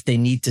if they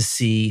need to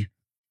see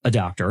a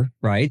doctor,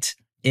 right?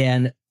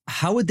 And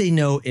how would they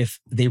know if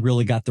they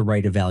really got the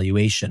right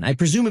evaluation? I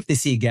presume if they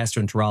see a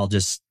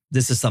gastroenterologist,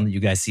 this is something you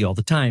guys see all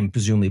the time,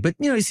 presumably. But,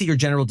 you see your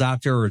general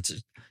doctor, or it's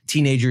a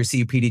teenager, you see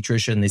a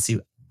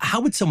pediatrician,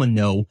 how would someone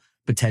know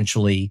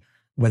potentially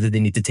whether they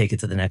need to take it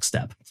to the next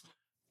step?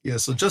 Yeah,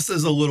 so just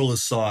as a little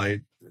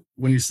aside,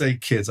 when you say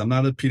kids, I'm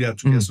not a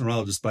pediatric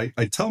gastroenterologist, but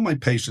I tell my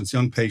patients,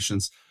 young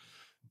patients,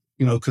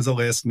 because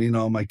they'll ask me,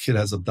 my kid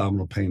has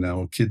abdominal pain now,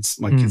 or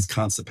my kid's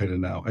constipated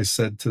now. I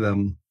said to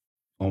them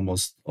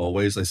almost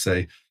always, I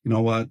say, you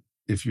know what?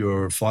 If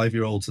your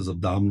 5-year-old has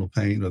abdominal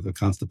pain or the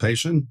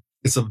constipation,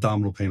 it's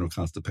abdominal pain or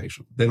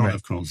constipation. They don't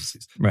have Crohn's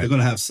disease. Right. They're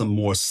going to have some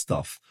more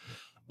stuff.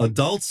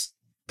 Adults,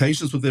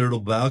 patients with irritable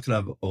bowel can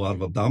have a lot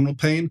of abdominal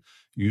pain.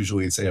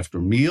 Usually it's after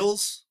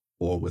meals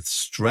or with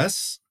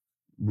stress.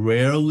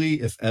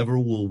 Rarely, if ever,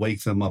 will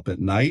wake them up at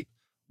night.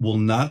 Will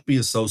not be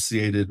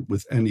associated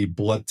with any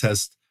blood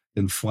test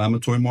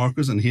inflammatory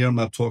markers. And here I'm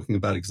not talking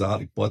about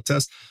exotic blood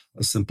tests,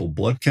 a simple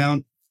blood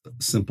count,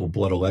 simple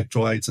blood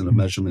electrolytes, and a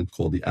measurement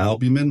called the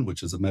albumin,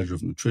 which is a measure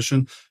of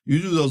nutrition.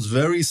 You do those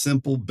very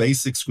simple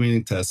basic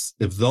screening tests.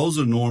 If those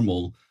are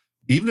normal,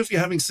 even if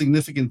you're having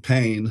significant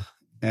pain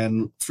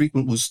and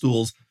frequent loose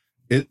stools,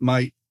 it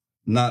might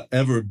not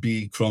ever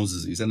be Crohn's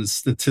disease. And it's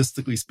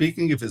statistically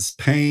speaking, if it's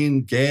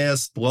pain,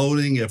 gas,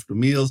 bloating after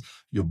meals,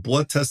 your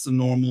blood tests are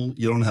normal,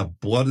 you don't have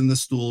blood in the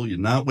stool, you're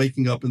not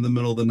waking up in the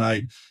middle of the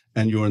night,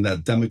 and you're in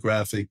that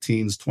demographic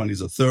teens, 20s,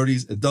 or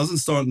 30s, it doesn't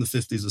start in the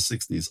 50s or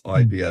 60s,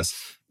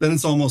 IBS, then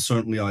it's almost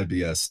certainly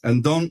IBS.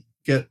 And don't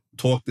get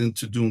talked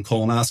into doing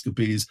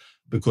colonoscopies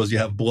because you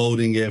have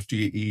bloating after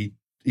you eat,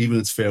 even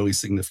if it's fairly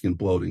significant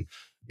bloating.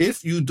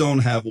 If you don't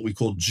have what we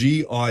call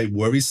GI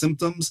worry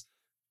symptoms,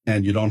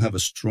 and you don't have a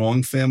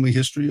strong family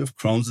history of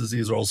Crohn's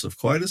disease or ulcerative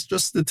colitis,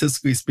 just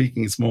statistically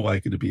speaking, it's more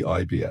likely to be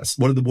IBS.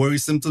 What are the worry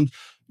symptoms?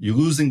 You're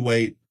losing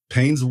weight,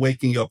 pain's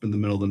waking you up in the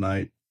middle of the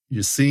night,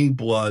 you're seeing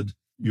blood,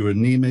 you're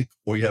anemic,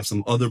 or you have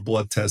some other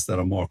blood tests that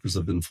are markers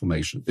of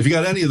inflammation. If you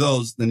got any of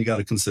those, then you got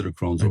to consider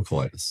Crohn's or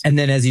colitis. And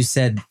then, as you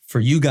said, for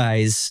you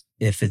guys,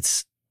 if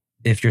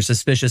you're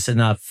suspicious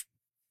enough,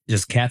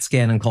 just CAT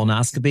scan and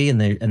colonoscopy,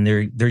 and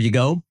there you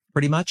go,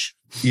 pretty much.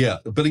 Yeah,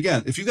 but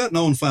again, if you got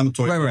no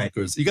inflammatory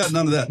markers, you got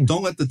none of that,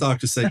 don't let the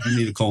doctor say you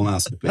need a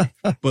colonoscopy.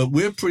 But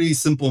we're pretty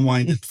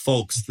simple-minded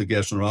folks, the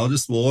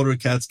gastroenterologists. Will order a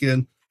CAT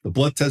scan, the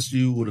blood test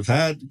you would have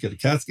had, get a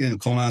CAT scan, a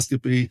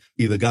colonoscopy,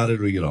 either got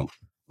it or you don't.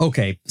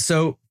 Okay,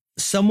 so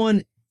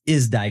someone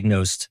is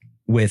diagnosed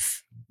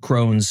with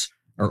Crohn's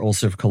or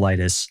ulcerative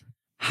colitis.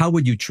 How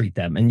would you treat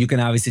them? And you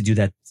can obviously do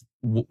that,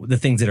 the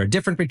things that are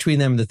different between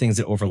them, the things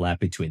that overlap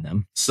between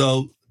them.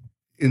 So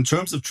in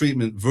terms of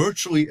treatment,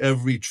 virtually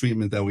every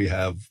treatment that we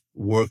have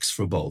works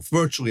for both,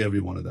 virtually every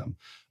one of them.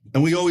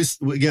 And we always,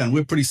 again,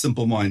 we're pretty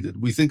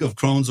simple-minded. We think of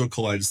Crohn's or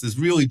colitis, there's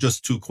really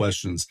just 2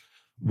 questions.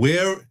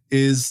 Where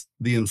is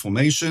the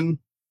inflammation?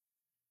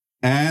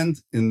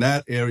 And in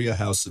that area,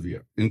 how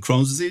severe? In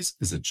Crohn's disease,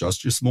 is it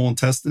just your small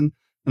intestine?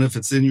 And if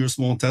it's in your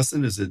small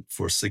intestine, is it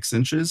for 6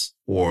 inches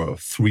or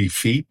 3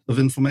 feet of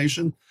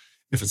inflammation?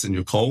 If it's in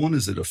your colon,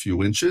 is it a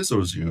few inches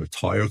or is it your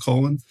entire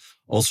colon?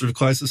 Ulcerative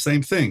colitis, the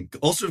same thing.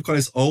 Ulcerative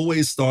colitis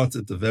always starts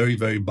at the very,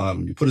 very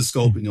bottom. You put a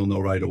scope and you'll know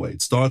right away.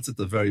 It starts at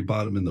the very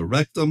bottom in the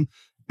rectum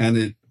and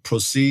it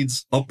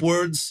proceeds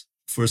upwards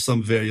for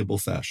some variable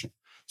fashion.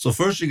 So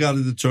first you got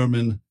to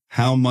determine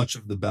how much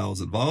of the bowel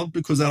is involved,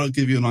 because that'll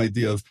give you an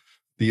idea of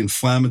the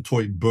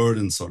inflammatory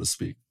burden, so to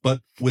speak.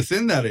 But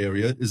within that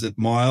area, is it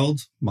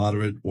mild,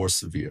 moderate, or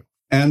severe?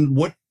 And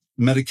what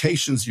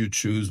medications you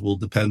choose will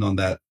depend on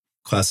that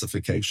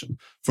classification.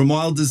 For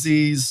mild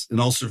disease and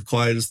ulcerative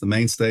colitis, the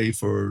mainstay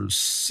for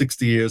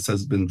 60 years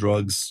has been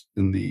drugs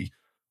in the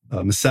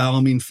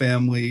mesalamine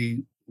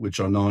family, which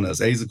are known as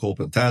azacol,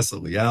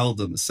 pentacid,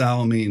 lialda,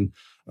 mesalamine,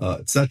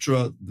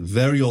 etc. The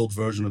very old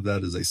version of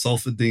that is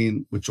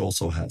asulfidine, which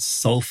also has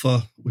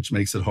sulfa, which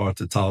makes it hard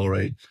to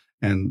tolerate.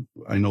 And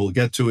I know we'll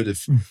get to it.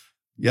 If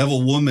you have a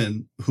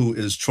woman who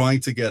is trying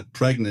to get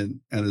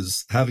pregnant and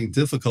is having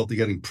difficulty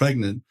getting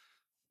pregnant,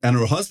 and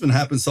her husband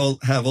happens to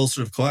have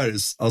ulcerative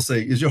colitis, I'll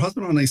say, is your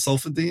husband on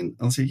asulfidine?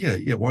 I'll say,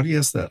 yeah. Why do you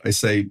ask that? I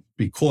say,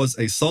 because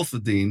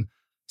asulfidine,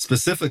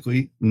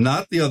 specifically,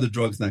 not the other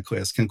drugs in that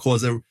class, can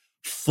cause a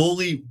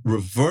fully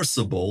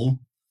reversible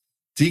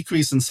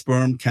decrease in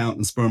sperm count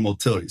and sperm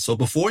motility. So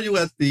before you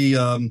let the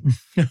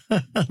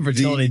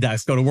fertility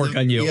docs go to work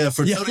on you. Yeah,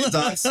 fertility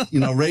docs,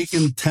 rake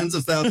in tens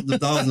of thousands of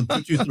dollars and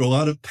put you through a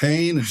lot of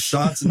pain and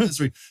shots and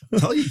misery.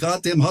 Tell your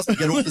goddamn husband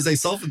get off his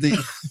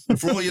asulfidine.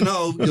 And for all you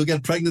know, you'll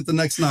get pregnant the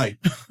next night.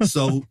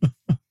 So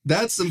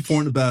that's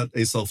important about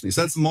asulfidine.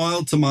 So that's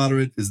mild to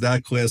moderate is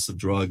that class of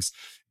drugs.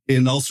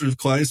 In ulcerative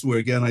colitis, where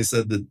again, I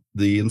said that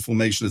the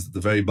inflammation is at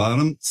the very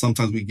bottom,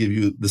 sometimes we give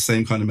you the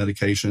same kind of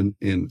medication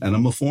in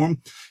enema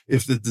form.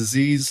 If the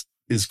disease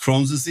is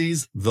Crohn's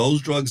disease,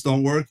 those drugs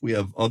don't work. We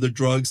have other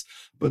drugs,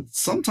 but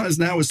sometimes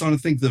now we're starting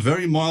to think the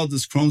very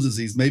mildest Crohn's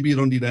disease, maybe you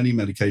don't need any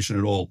medication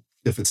at all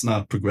if it's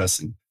not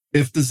progressing.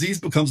 If disease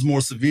becomes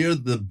more severe,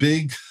 the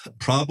big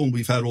problem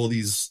we've had all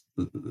these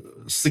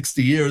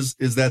 60 years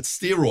is that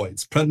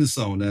steroids,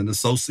 prednisone and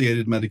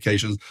associated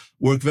medications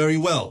work very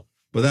well.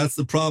 But that's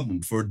the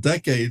problem. For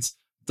decades,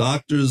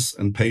 doctors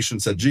and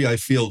patients said, gee, I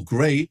feel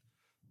great.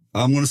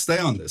 I'm going to stay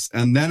on this.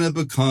 And then it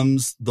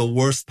becomes the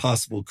worst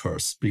possible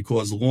curse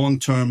because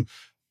long-term,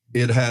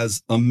 it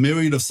has a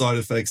myriad of side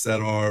effects that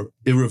are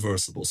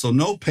irreversible. So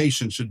no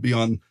patient should be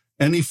on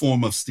any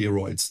form of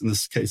steroids. In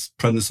this case,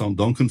 prednisone,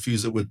 don't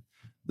confuse it with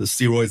the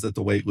steroids that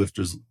the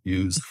weightlifters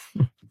use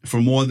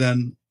for more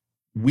than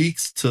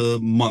weeks to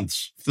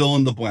months. Fill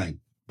in the blank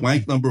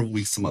number of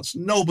weeks to months.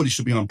 Nobody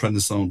should be on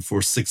prednisone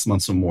for 6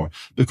 months or more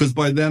because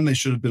by then they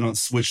should have been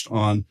switched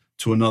on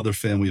to another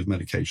family of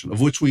medication, of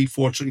which we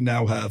fortunately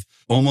now have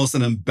almost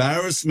an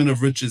embarrassment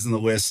of riches in the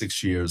last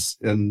 6 years.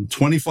 And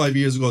 25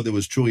 years ago, there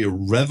was truly a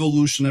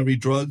revolutionary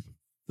drug,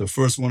 the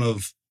first one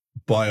of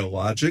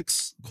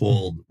biologics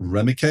called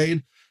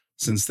Remicade.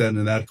 Since then,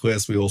 in that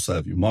class, we also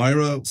have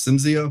Humira,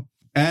 Cimzia,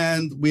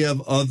 and we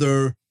have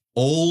other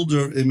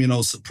older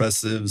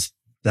immunosuppressives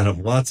that have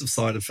lots of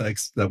side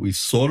effects that we've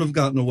sort of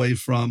gotten away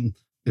from,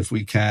 if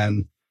we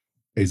can.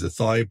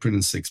 Azathioprine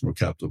and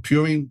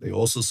 6-mercaptopurine. They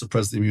also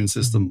suppress the immune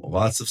system,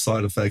 lots of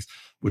side effects.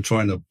 We're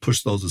trying to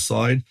push those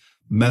aside.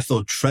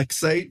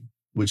 Methotrexate,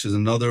 which is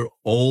another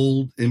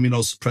old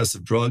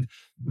immunosuppressive drug,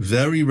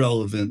 very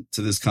relevant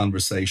to this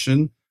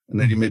conversation. And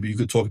then maybe you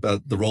could talk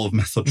about the role of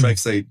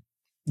methotrexate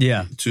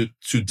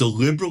to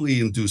deliberately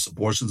induce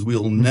abortions.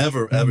 We'll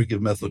never, ever give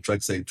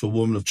methotrexate to a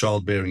woman of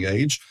childbearing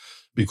age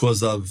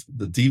because of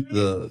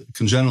the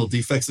congenital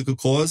defects it could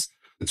cause.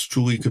 It's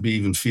truly could be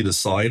even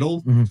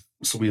feticidal.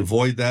 So we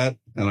avoid that.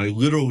 And I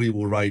literally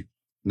will write,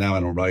 now I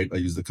don't write, I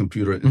use the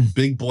computer, in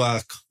big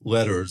black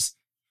letters.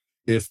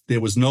 If there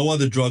was no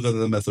other drug other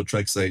than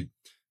methotrexate,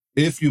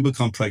 if you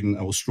become pregnant,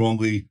 I will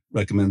strongly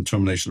recommend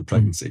termination of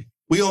pregnancy.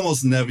 We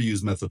almost never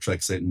use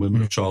methotrexate in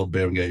women of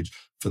childbearing age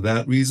for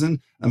that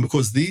reason. And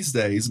because these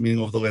days,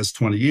 meaning over the last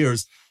 20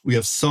 years, we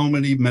have so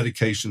many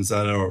medications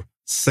that are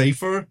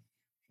safer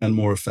and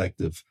more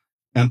effective.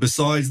 And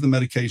besides the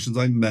medications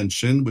I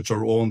mentioned, which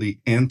are all in the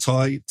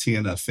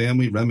anti-TNF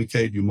family,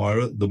 Remicade,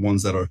 Humira, the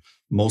ones that are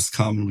most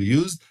commonly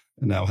used,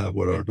 and now have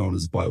what are known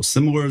as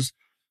biosimilars,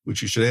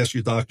 which you should ask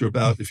your doctor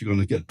about if you're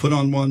going to get put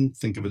on one.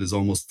 Think of it as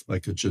almost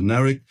like a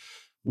generic.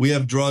 We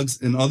have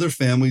drugs in other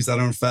families that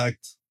are, in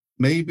fact,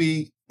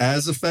 maybe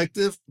as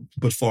effective,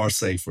 but far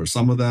safer.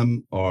 Some of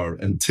them are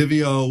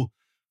Entyvio,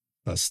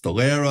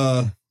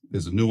 Stelara.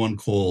 There's a new one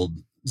called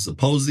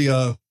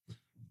Zeposia.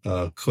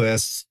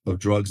 Class of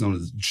drugs known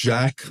as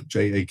JAK,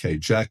 J-A-K,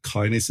 JAK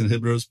kinase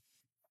inhibitors,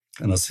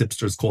 and us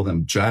hipsters call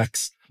them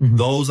JAKs.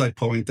 Those, I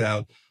point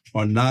out,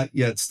 are not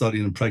yet studied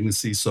in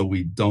pregnancy, so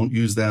we don't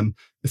use them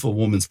if a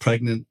woman's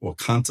pregnant or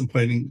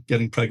contemplating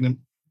getting pregnant.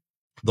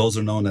 Those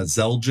are known as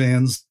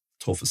Xeljanz.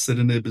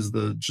 Tofacitinib is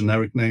the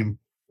generic name,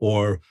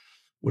 or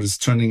what is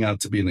turning out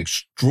to be an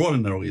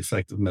extraordinarily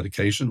effective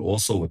medication,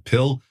 also a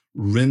pill,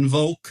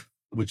 Rinvoq,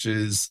 which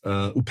is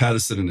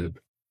upadacitinib.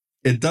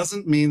 It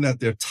doesn't mean that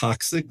they're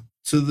toxic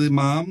to the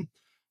mom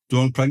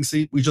during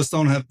pregnancy. We just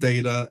don't have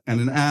data.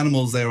 And in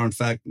animals, they are, in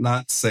fact,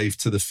 not safe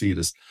to the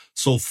fetus.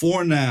 So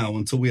for now,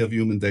 until we have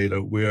human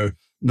data, we're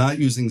not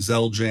using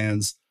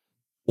Xeljanz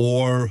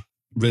or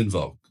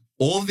Rinvoq.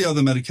 All of the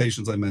other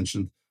medications I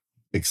mentioned,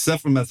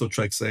 except for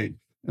methotrexate,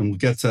 and we'll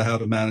get to how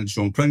to manage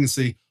during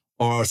pregnancy,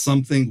 are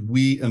something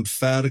we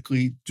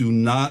emphatically do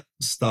not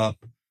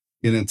stop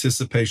in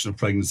anticipation of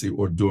pregnancy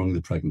or during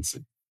the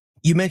pregnancy.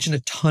 You mentioned a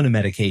ton of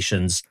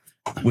medications,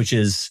 which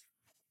is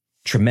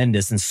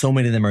tremendous. And so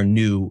many of them are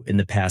new in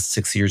the past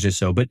 6 years or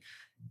so. But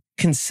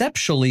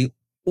conceptually,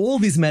 all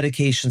these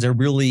medications are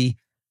really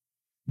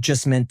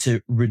just meant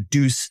to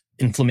reduce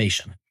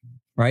inflammation,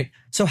 right?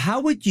 So how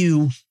would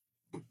you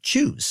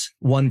choose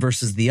one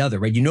versus the other,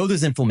 right? You know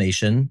there's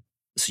inflammation.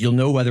 So you'll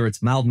know whether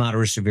it's mild,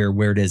 moderate, or severe,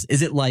 where it is.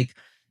 Is it like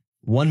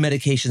one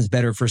medication is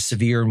better for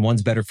severe and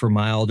one's better for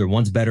mild, or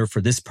one's better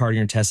for this part of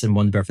your intestine,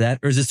 one's better for that?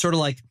 Or is it sort of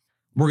like,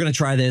 we're going to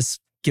try this,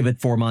 give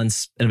it 4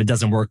 months, and if it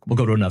doesn't work, we'll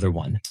go to another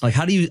one? Like,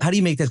 how do you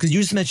make that? Because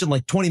you just mentioned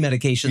like 20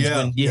 medications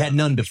when you had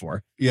none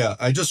before. Yeah,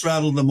 I just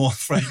rattled them off,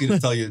 frankly, to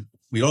tell you.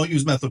 We don't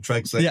use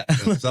methotrexate. Yeah.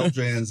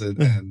 Xeljanz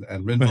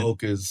and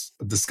Rinvoq is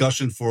a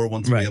discussion for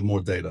once we have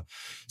more data.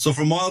 So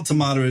for mild to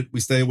moderate, we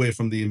stay away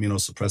from the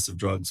immunosuppressive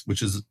drugs,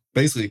 which is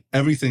basically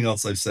everything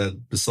else I've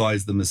said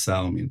besides the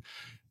mesalamine.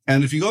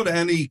 And if you go to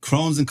any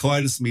Crohn's and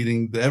colitis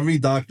meeting, every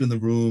doctor in the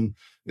room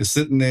is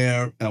sitting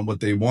there, and what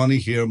they want to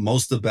hear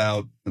most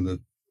about, and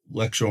the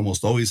lecture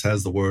almost always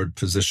has the word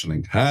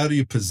positioning. How do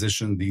you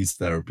position these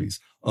therapies?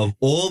 Of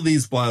all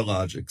these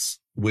biologics,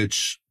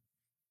 which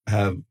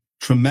have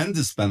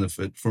tremendous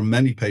benefit for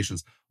many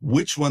patients,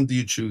 which one do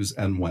you choose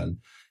and when?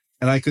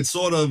 And I could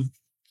sort of,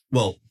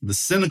 the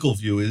cynical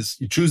view is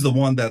you choose the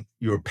one that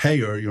your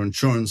payer, your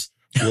insurance,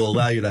 will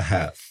allow you to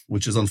have,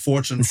 which is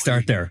unfortunately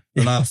start there.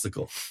 An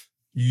obstacle.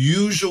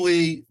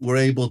 Usually we're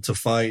able to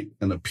fight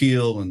and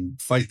appeal and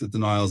fight the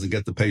denials and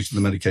get the patient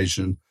the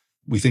medication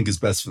we think is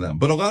best for them.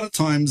 But a lot of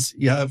times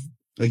you have,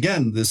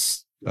 again,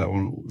 this,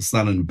 it's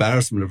not an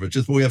embarrassment of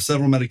riches, but we have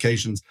several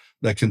medications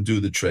that can do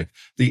the trick.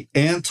 The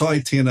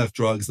anti-TNF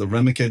drugs, the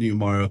Remicade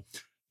and Humira,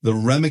 the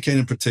Remicade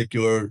in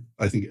particular,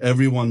 I think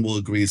everyone will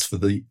agree is for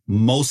the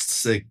most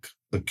sick,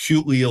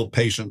 acutely ill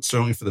patient,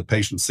 certainly for the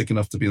patient sick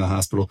enough to be in the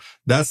hospital.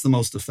 That's the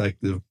most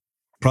effective.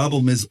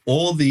 Problem is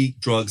all the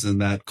drugs in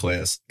that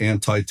class,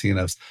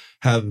 anti-TNFs,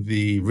 have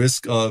the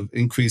risk of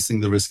increasing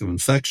the risk of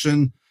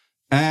infection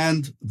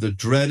and the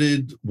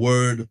dreaded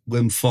word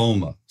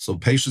lymphoma. So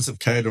patients have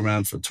carried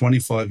around for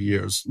 25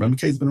 years.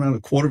 Remicade has been around a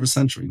quarter of a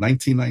century,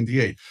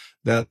 1998,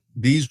 that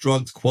these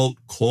drugs, quote,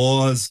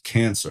 cause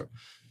cancer.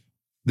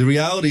 The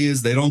reality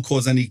is they don't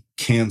cause any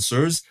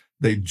cancers.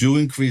 They do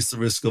increase the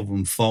risk of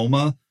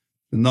lymphoma.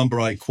 The number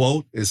I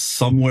quote is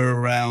somewhere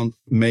around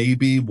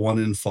maybe 1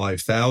 in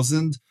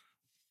 5,000.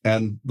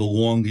 And the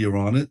longer you're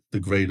on it, the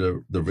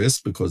greater the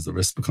risk, because the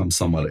risk becomes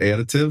somewhat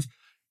additive.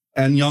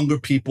 And younger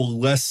people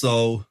less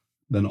so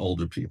than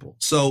older people.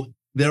 So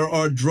there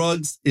are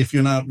drugs, if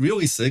you're not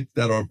really sick,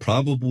 that are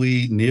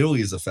probably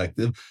nearly as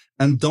effective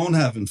and don't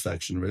have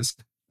infection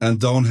risk and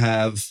don't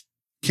have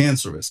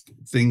cancer risk.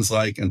 Things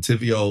like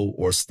Entyvio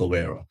or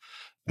Stelara.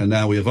 And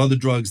now we have other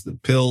drugs, the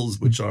pills,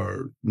 which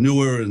are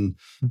newer, and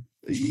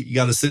you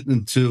got to sit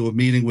into a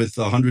meeting with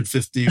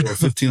 150 or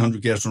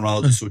 1,500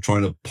 gastroenterologists who are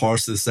trying to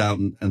parse this out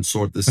and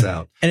sort this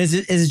out. And is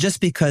it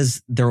just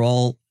because they're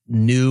all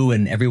new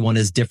and everyone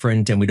is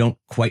different and we don't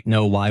quite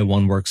know why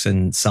one works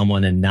in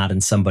someone and not in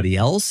somebody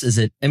else? Is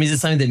it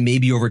something that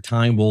maybe over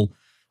time we'll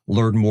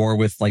learn more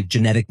with like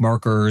genetic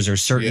markers or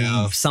certain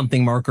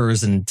something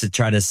markers, and to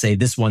try to say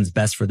this one's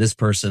best for this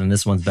person and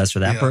this one's best for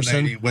that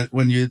person? Maybe.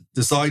 When you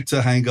decide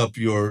to hang up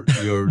your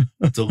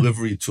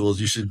delivery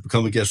tools, you should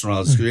become a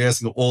gastroenterologist. You're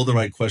asking all the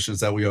right questions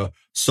that we are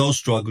so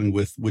struggling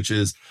with, which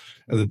is,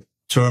 the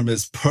term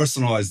is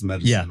personalized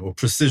medicine or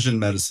precision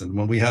medicine.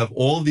 When we have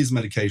all of these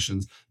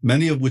medications,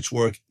 many of which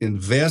work in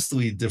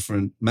vastly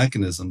different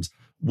mechanisms,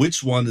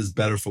 which one is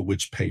better for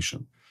which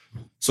patient?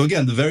 So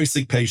again, the very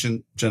sick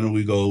patient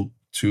generally go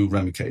to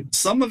Remicade.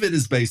 Some of it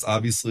is based,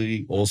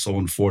 obviously, also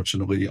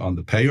unfortunately, on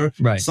the payer.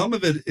 Right. Some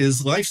of it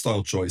is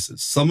lifestyle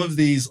choices. Some of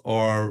these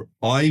are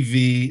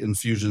IV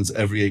infusions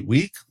every 8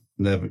 weeks,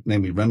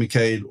 namely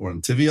Remicade or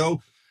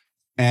Entyvio.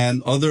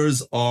 And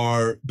others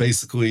are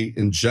basically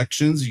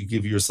injections. You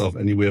give yourself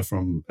anywhere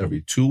from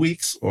every 2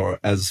 weeks or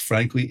as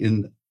frankly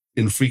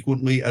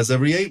infrequently as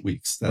every 8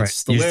 weeks.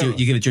 That's right.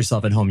 You give it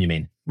yourself at home, you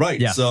mean? Right.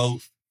 Yeah. So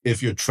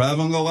if you're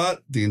traveling a lot,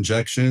 the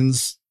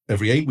injections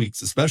every 8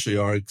 weeks especially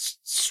are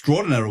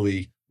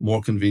extraordinarily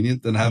more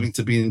convenient than having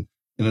to be in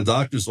a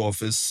doctor's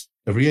office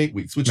every 8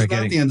 weeks, which is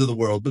not the end of the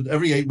world, but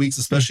every 8 weeks,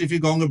 especially if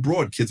you're going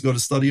abroad. Kids go to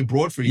study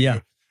abroad for a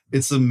year.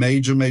 It's a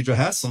major, major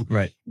hassle.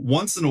 Right.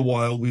 Once in a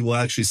while, we will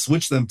actually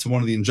switch them to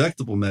one of the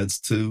injectable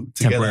meds to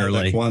get out of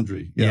that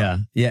quandary. Yeah.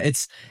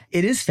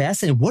 It is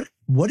fascinating.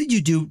 What did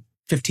you do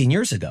 15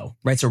 years ago?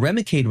 Right. So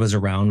Remicade was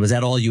around. Was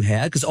that all you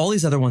had? Because all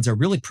these other ones are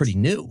really pretty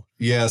new.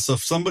 Yeah. So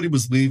if somebody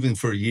was leaving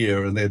for a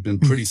year and they had been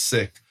pretty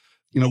sick,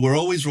 we're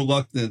always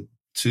reluctant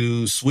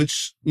to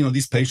switch,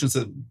 these patients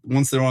that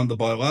once they're on the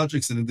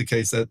biologics, it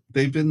indicates that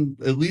they've been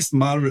at least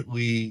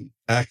moderately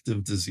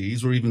active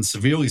disease or even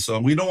severely so.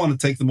 And we don't want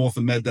to take them off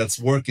a med that's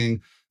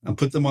working and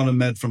put them on a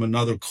med from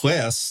another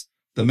class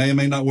that may or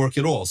may not work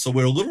at all. So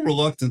we're a little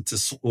reluctant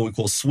to what we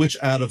call switch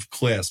out of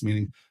class,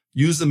 meaning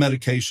use a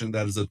medication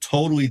that is a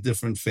totally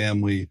different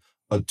family,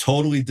 a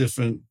totally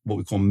different, what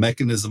we call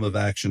mechanism of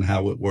action,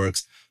 how it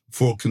works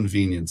for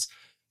convenience.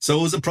 So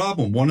it was a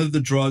problem. One of the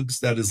drugs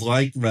that is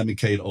like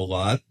Remicade a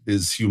lot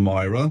is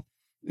Humira.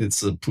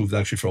 It's approved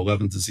actually for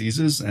 11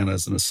 diseases. And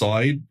as an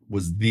aside,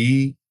 was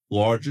the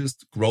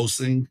largest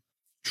grossing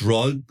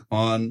drug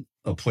on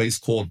a place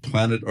called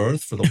Planet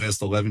Earth for the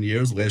last 11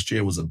 years. Last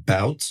year was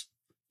about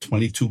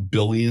 $22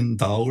 billion.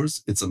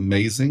 It's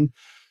amazing.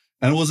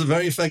 And it was a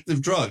very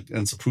effective drug. And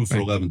it's approved for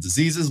 11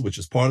 diseases, which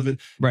is part of it.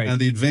 Right. And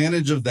the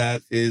advantage of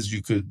that is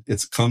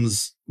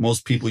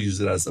most people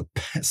use it as a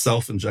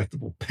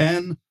self-injectable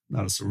pen,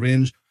 not a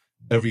syringe,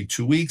 every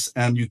 2 weeks.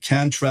 And you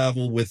can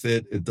travel with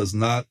it. It does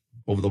not,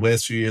 over the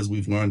last few years,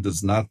 we've learned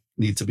does not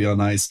need to be on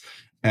ice.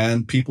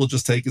 And people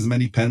just take as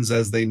many pens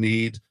as they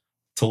need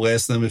to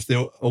last them if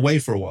they're away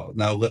for a while.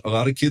 Now, a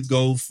lot of kids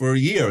go for a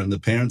year, and the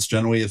parents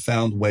generally have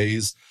found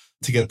ways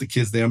to get the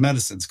kids their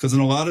medicines. Because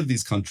in a lot of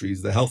these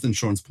countries, the health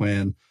insurance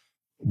plan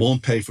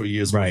won't pay for a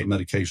year's worth of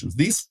medications.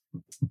 These,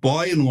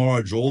 by and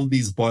large, all of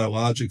these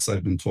biologics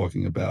I've been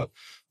talking about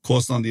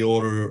cost on the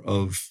order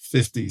of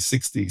 $50,000,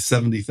 $60,000,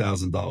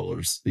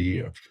 $70,000 a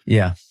year.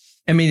 Yeah.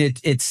 I mean,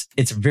 it's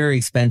very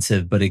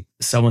expensive, but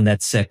someone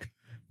that's sick,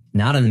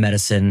 not on the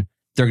medicine,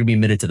 they're going to be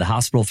admitted to the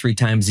hospital 3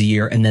 times a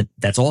year. And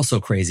that's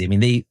also crazy. I mean,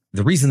 the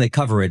reason they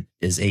cover it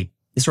is they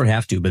sort of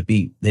have to, but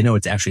they know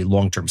it's actually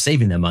long-term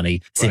saving them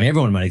money, saving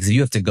everyone money. Because if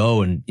you have to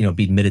go and,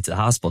 be admitted to the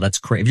hospital, that's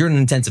crazy. If you're in an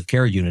intensive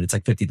care unit, it's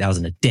like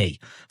 $50,000 a day.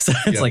 So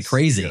it's like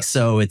crazy. Yes.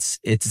 So it's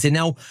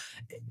now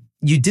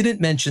you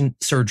didn't mention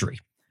surgery,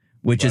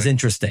 which is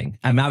interesting.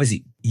 I mean,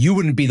 obviously you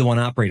wouldn't be the one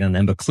operating on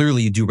them, but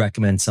clearly you do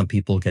recommend some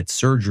people get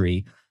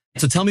surgery.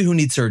 So tell me who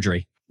needs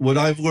surgery. What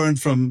I've learned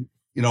from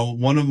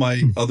one of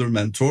my other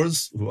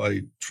mentors, who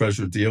I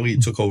treasure dearly, he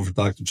took over for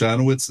Dr.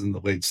 Janowitz in the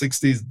late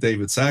 60s,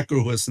 David Sacker,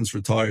 who has since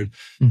retired.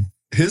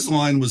 His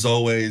line was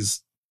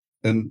always,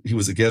 and he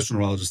was a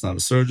gastroenterologist, not a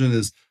surgeon,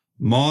 is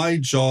my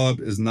job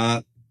is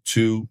not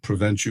to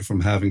prevent you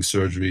from having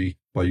surgery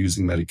by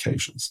using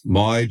medications.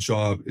 My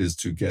job is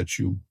to get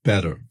you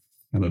better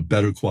and a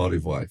better quality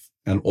of life.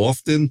 And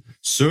often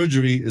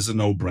surgery is a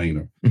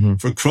no-brainer.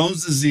 For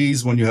Crohn's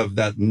disease, when you have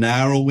that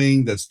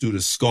narrowing that's due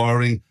to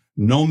scarring,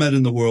 no med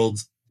in the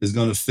world is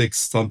going to fix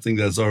something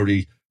that's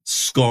already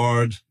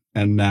scarred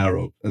and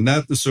narrowed. And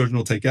that the surgeon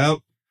will take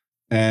out.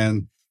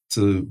 And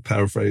to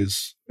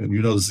paraphrase, and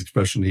this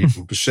expression in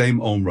Hebrew, b'shem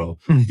omro,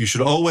 you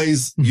should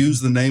always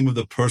use the name of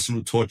the person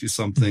who taught you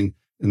something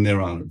in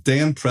their honor.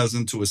 Dan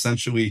Present, who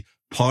essentially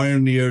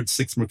pioneered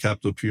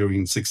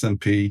 6-mercaptopurine,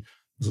 6-MP,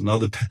 was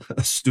another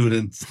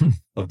student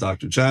of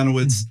Dr.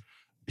 Janowitz.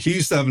 He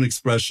used to have an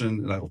expression,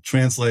 and I will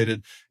translate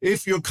it.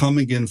 If you're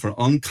coming in for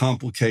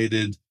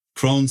uncomplicated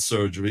Crohn's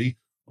surgery,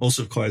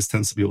 ulcerative colitis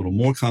tends to be a little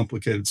more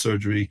complicated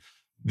surgery.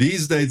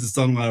 These days, it's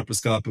done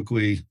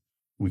laparoscopically.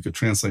 We could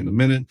translate in a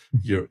minute.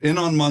 You're in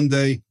on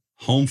Monday,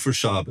 home for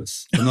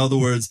Shabbos. In other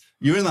words,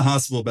 you're in the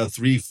hospital about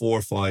 3,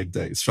 4, 5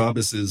 days.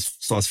 Shabbos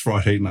starts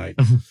Friday night.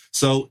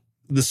 So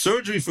the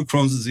surgery for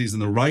Crohn's disease in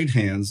the right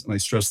hands, and I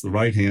stress the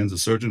right hands, a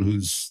surgeon who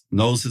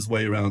knows his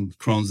way around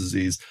Crohn's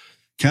disease,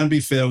 can be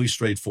fairly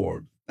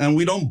straightforward. And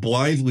we don't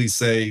blithely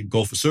say,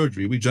 go for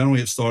surgery. We generally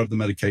have started the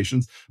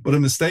medications, but a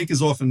mistake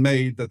is often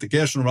made that the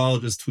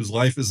gastroenterologist whose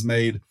life is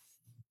made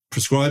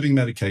prescribing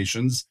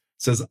medications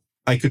says,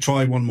 I could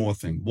try one more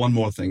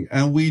thing.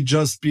 And we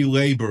just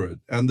belabor it.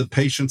 And the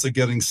patients are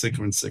getting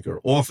sicker and sicker.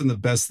 Often the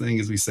best thing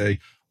is we say,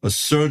 a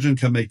surgeon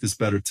can make this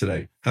better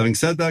today. Having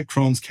said that,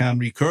 Crohn's can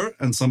recur,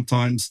 and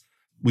sometimes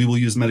we will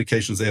use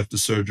medications after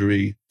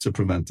surgery to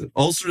prevent it.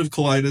 Ulcerative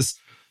colitis,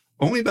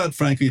 only about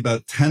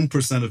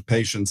 10% of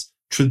patients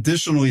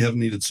traditionally have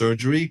needed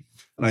surgery.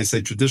 And I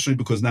say traditionally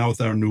because now with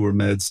our newer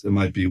meds, it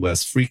might be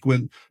less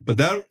frequent. But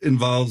that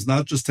involves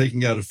not just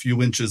taking out a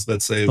few inches,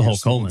 let's say, the whole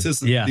colon,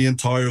 the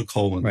entire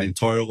colon, the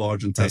entire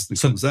large intestine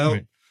comes out.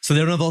 So they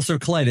don't have ulcerative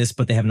colitis,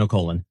 but they have no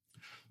colon.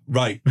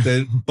 Right.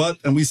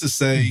 And we used to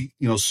say,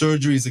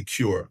 surgery is a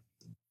cure.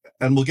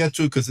 And we'll get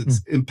to it because it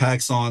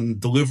impacts on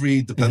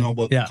delivery, depending on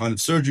what kind of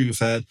surgery you've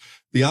had.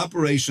 The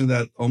operation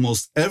that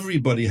almost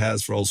everybody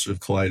has for ulcerative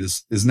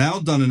colitis is now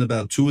done in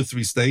about 2 or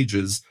 3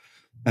 stages.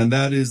 And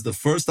that is, the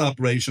first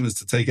operation is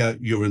to take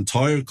out your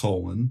entire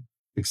colon,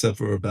 except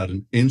for about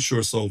an inch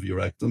or so of your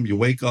rectum. You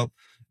wake up,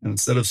 and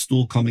instead of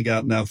stool coming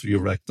out now through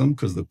your rectum,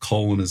 because the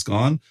colon is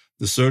gone,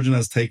 the surgeon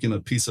has taken a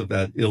piece of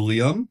that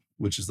ileum,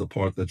 which is the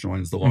part that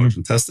joins the large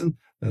intestine,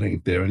 that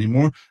ain't there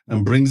anymore,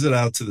 and brings it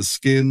out to the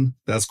skin.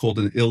 That's called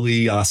an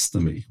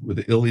ileostomy, where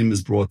the ileum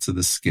is brought to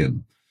the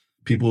skin.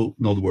 People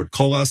know the word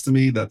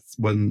colostomy. That's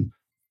when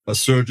a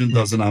surgeon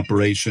does an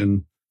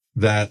operation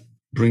that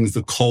brings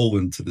the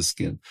colon to the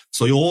skin.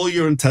 So all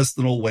your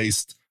intestinal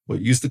waste,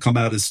 what used to come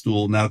out as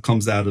stool, now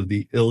comes out of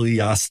the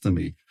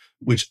ileostomy,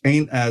 which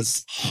ain't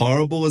as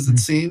horrible as it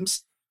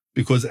seems,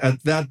 because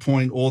at that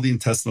point, all the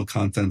intestinal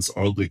contents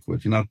are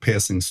liquid. You're not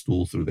passing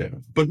stool through there.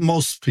 But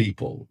most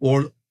people,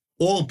 or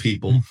all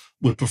people,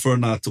 would prefer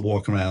not to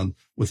walk around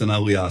with an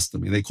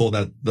ileostomy. They call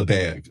that the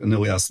bag, an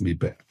ileostomy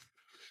bag.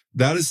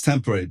 That is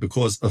temporary,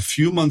 because a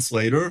few months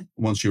later,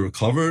 once you're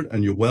recovered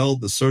and you're well,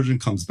 the surgeon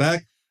comes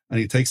back and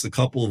he takes a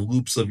couple of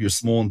loops of your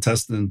small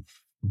intestine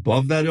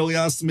above that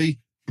ileostomy,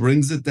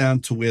 brings it down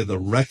to where the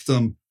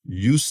rectum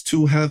used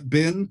to have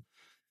been,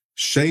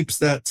 shapes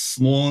that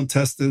small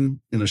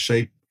intestine in a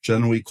shape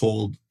generally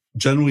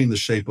in the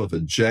shape of a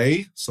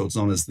J, so it's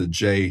known as the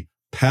J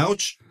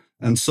pouch,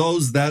 and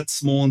sews that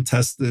small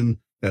intestine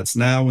that's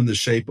now in the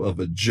shape of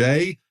a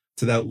J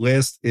to that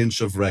last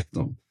inch of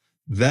rectum.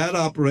 That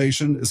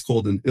operation is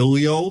called an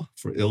ileo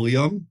for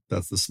ileum.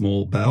 That's the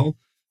small bowel.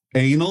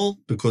 Anal,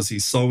 because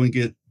he's sewing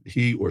it,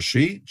 he or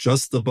she,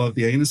 just above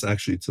the anus,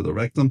 actually to the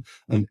rectum.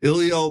 An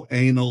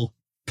ileo-anal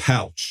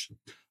pouch.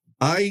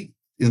 I,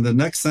 in the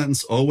next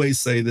sentence, always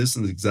say this,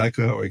 and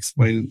exactly how I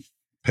explain to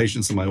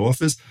patients in my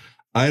office.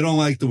 I don't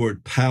like the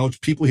word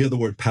pouch. People hear the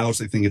word pouch,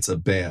 they think it's a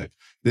bag.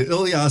 The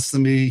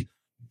ileostomy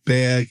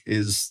bag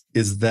is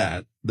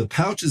that. The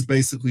pouch is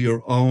basically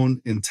your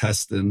own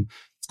intestine.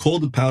 It's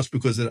called a pouch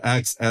because it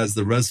acts as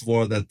the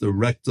reservoir that the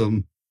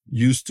rectum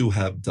used to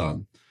have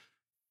done.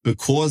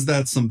 Because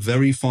that's some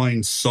very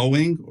fine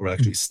sewing or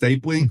actually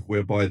stapling,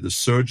 whereby the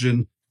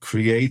surgeon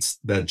creates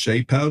that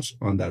J pouch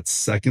on that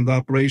second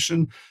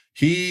operation,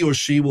 he or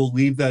she will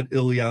leave that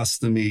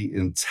ileostomy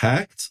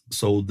intact.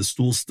 So the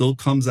stool still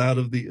comes out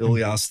of the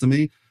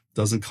ileostomy,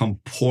 doesn't come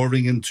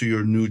pouring into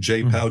your new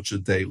J pouch a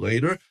day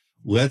later,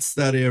 lets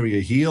that area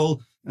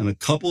heal, and a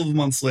couple of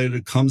months later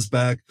comes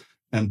back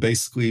and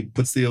basically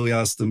puts the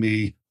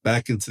ileostomy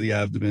back into the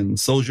abdomen,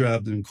 sews your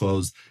abdomen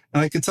closed.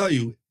 And I can tell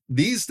you,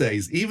 these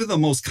days, even the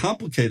most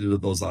complicated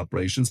of those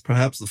operations,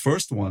 perhaps the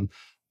first one,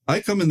 I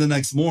come in the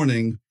next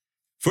morning.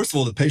 First of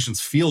all, the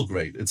patients feel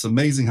great. It's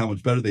amazing how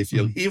much better they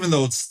feel, even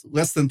though it's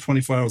less than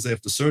 24 hours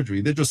after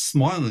surgery. They're just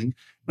smiling.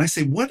 And I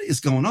say, what is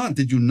going on?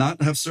 Did you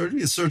not have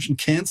surgery? A surgeon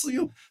cancel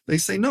you? They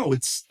say, no,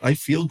 I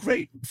feel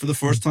great for the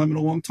first time in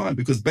a long time.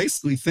 Because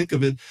basically, think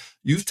of it,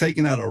 you've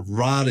taken out a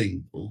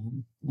rotting,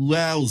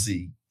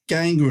 lousy,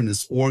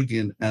 gangrenous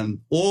organ, and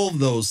all of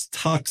those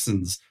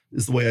toxins,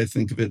 is the way I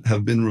think of it,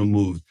 have been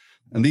removed.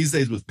 And these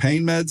days with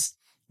pain meds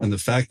and the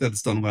fact that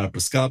it's done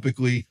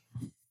laparoscopically,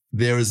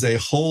 there is a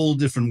whole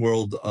different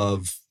world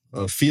of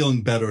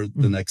feeling better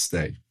the next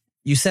day.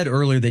 You said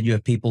earlier that you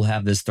have people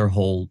have this their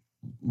whole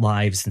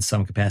lives in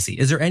some capacity.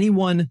 Is there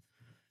anyone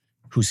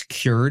who's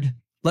cured?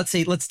 Let's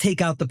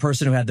take out the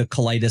person who had the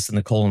colitis and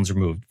the colons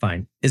removed.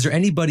 Fine. Is there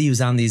anybody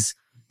who's on these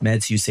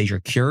meds you say you're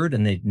cured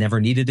and they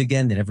never need it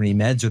again? They never need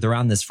meds, or they're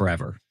on this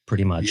forever,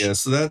 pretty much? Yeah.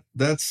 So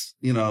that's,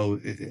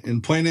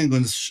 in plain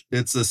English,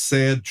 it's a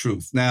sad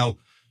truth. Now,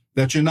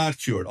 that you're not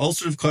cured.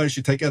 Ulcerative colitis,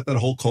 you take out that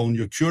whole colon,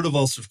 you're cured of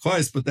ulcerative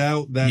colitis, but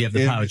now that you have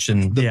the pouch,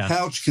 and the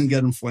pouch can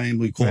get inflamed.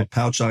 We call it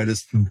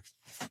pouchitis.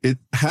 It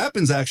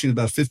happens actually in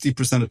about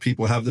 50% of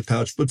people have the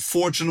pouch, but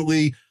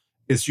fortunately,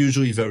 it's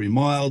usually very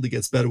mild. It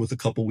gets better with a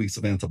couple of weeks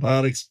of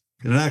antibiotics.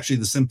 And actually,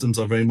 the symptoms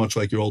are very much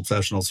like your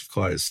old-fashioned ulcerative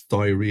colitis,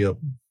 diarrhea.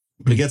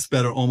 But it gets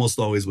better almost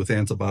always with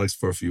antibiotics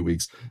for a few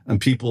weeks.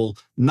 And people,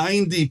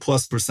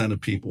 90+%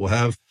 of people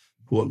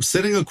who are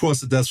sitting across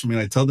the desk from me,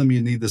 and I tell them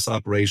you need this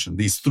operation,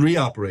 these 3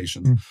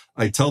 operations.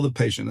 I tell the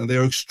patient, and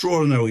they're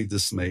extraordinarily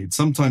dismayed,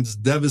 sometimes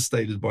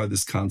devastated by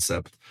this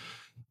concept.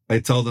 I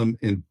tell them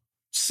in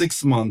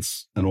 6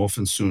 months, and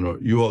often sooner,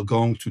 you are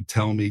going to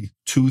tell me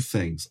 2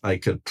 things. I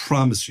could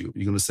promise you,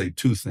 you're going to say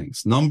 2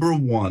 things. Number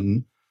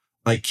 1,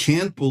 I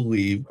can't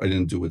believe I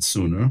didn't do it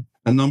sooner.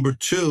 And number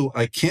 2,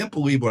 I can't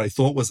believe what I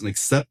thought was an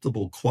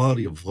acceptable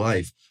quality of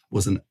life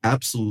was an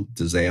absolute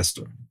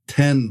disaster.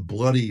 10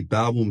 bloody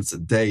bowel movements a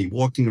day,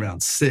 walking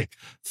around sick,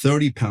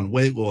 30-pound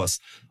weight loss,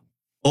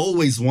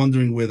 always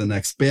wondering where the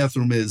next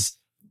bathroom is,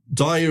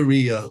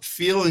 diarrhea,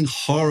 feeling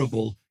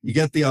horrible. You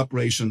get the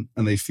operation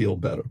and they feel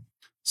better.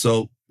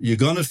 So you're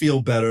going to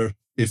feel better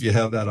if you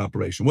have that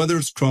operation, whether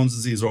it's Crohn's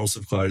disease or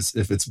ulcerative colitis,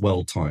 if it's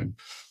well-timed.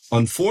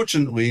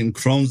 Unfortunately, in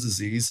Crohn's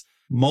disease,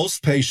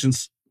 most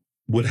patients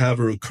would have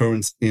a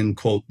recurrence in,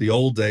 quote, the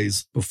old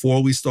days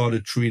before we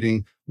started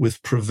treating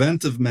with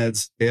preventive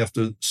meds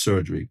after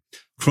surgery.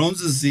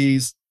 Crohn's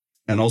disease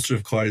and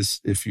ulcerative colitis,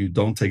 if you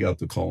don't take out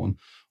the colon,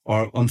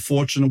 are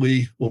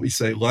unfortunately what we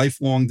say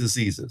lifelong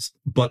diseases.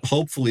 But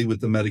hopefully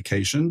with the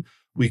medication,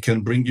 we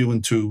can bring you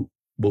into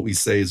what we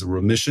say is a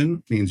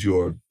remission, means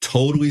you're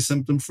totally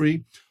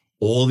symptom-free.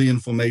 All the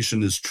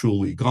inflammation is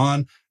truly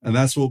gone. And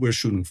that's what we're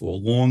shooting for,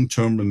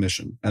 long-term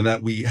remission. And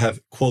that we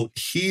have, quote,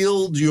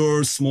 healed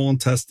your small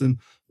intestine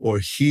or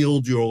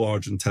healed your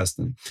large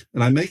intestine.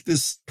 And I make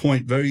this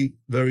point very,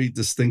 very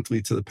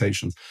distinctly to the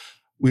patients.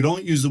 We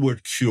don't use the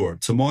word cure.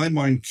 To my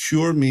mind,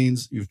 cure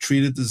means you've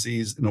treated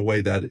disease in a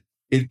way that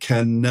it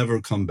can never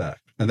come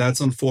back. And that's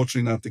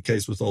unfortunately not the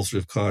case with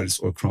ulcerative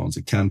colitis or Crohn's.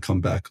 It can come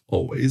back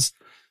always.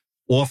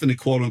 Often it,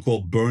 quote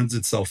unquote, burns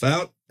itself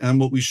out. And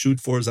what we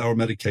shoot for is our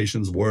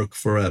medications work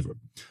forever.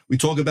 We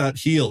talk about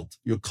healed.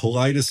 Your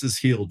colitis is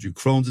healed. Your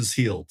Crohn's is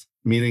healed,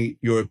 meaning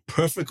you're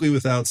perfectly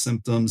without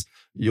symptoms.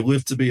 You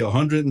live to be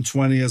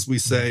 120, as we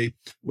say,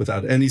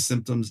 without any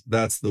symptoms.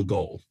 That's the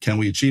goal. Can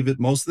we achieve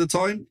it most of the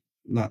time?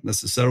 Not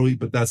necessarily,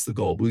 but that's the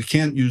goal. But we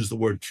can't use the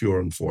word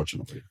cure,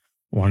 unfortunately.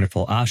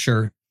 Wonderful.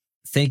 Asher,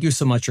 thank you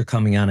so much for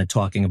coming on and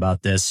talking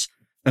about this.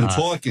 And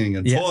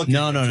talking. No.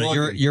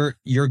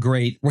 You're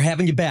great. We're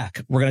having you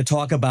back. We're going to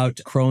talk about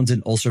Crohn's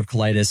and ulcerative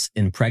colitis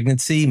in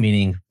pregnancy,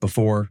 meaning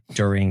before,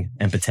 during,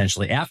 and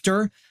potentially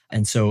after.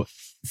 And so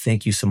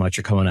thank you so much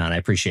for coming on. I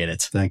appreciate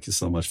it. Thank you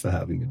so much for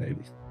having me,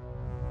 Navy.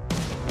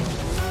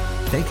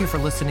 Thank you for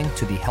listening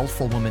to the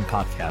Healthful Woman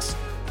podcast.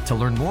 To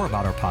learn more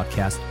about our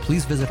podcast,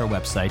 please visit our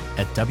website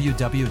at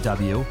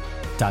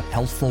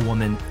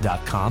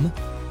www.healthfulwoman.com.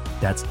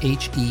 That's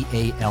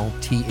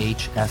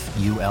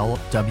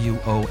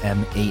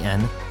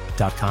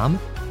HEALTHFULWOMAN.com.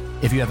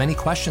 If you have any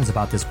questions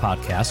about this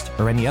podcast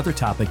or any other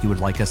topic you would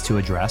like us to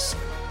address,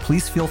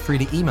 please feel free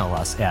to email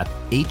us at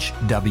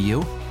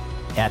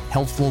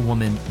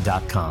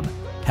hw@healthfulwoman.com.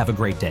 Have a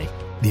great day.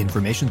 The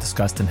information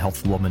discussed in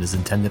Healthful Woman is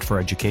intended for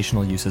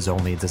educational uses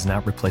only and does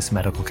not replace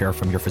medical care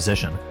from your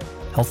physician.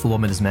 Healthful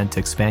Woman is meant to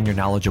expand your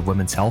knowledge of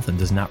women's health and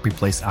does not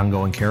replace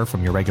ongoing care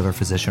from your regular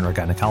physician or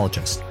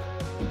gynecologist.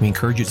 We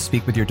encourage you to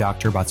speak with your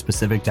doctor about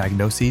specific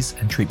diagnoses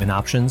and treatment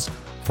options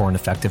for an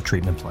effective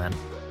treatment plan.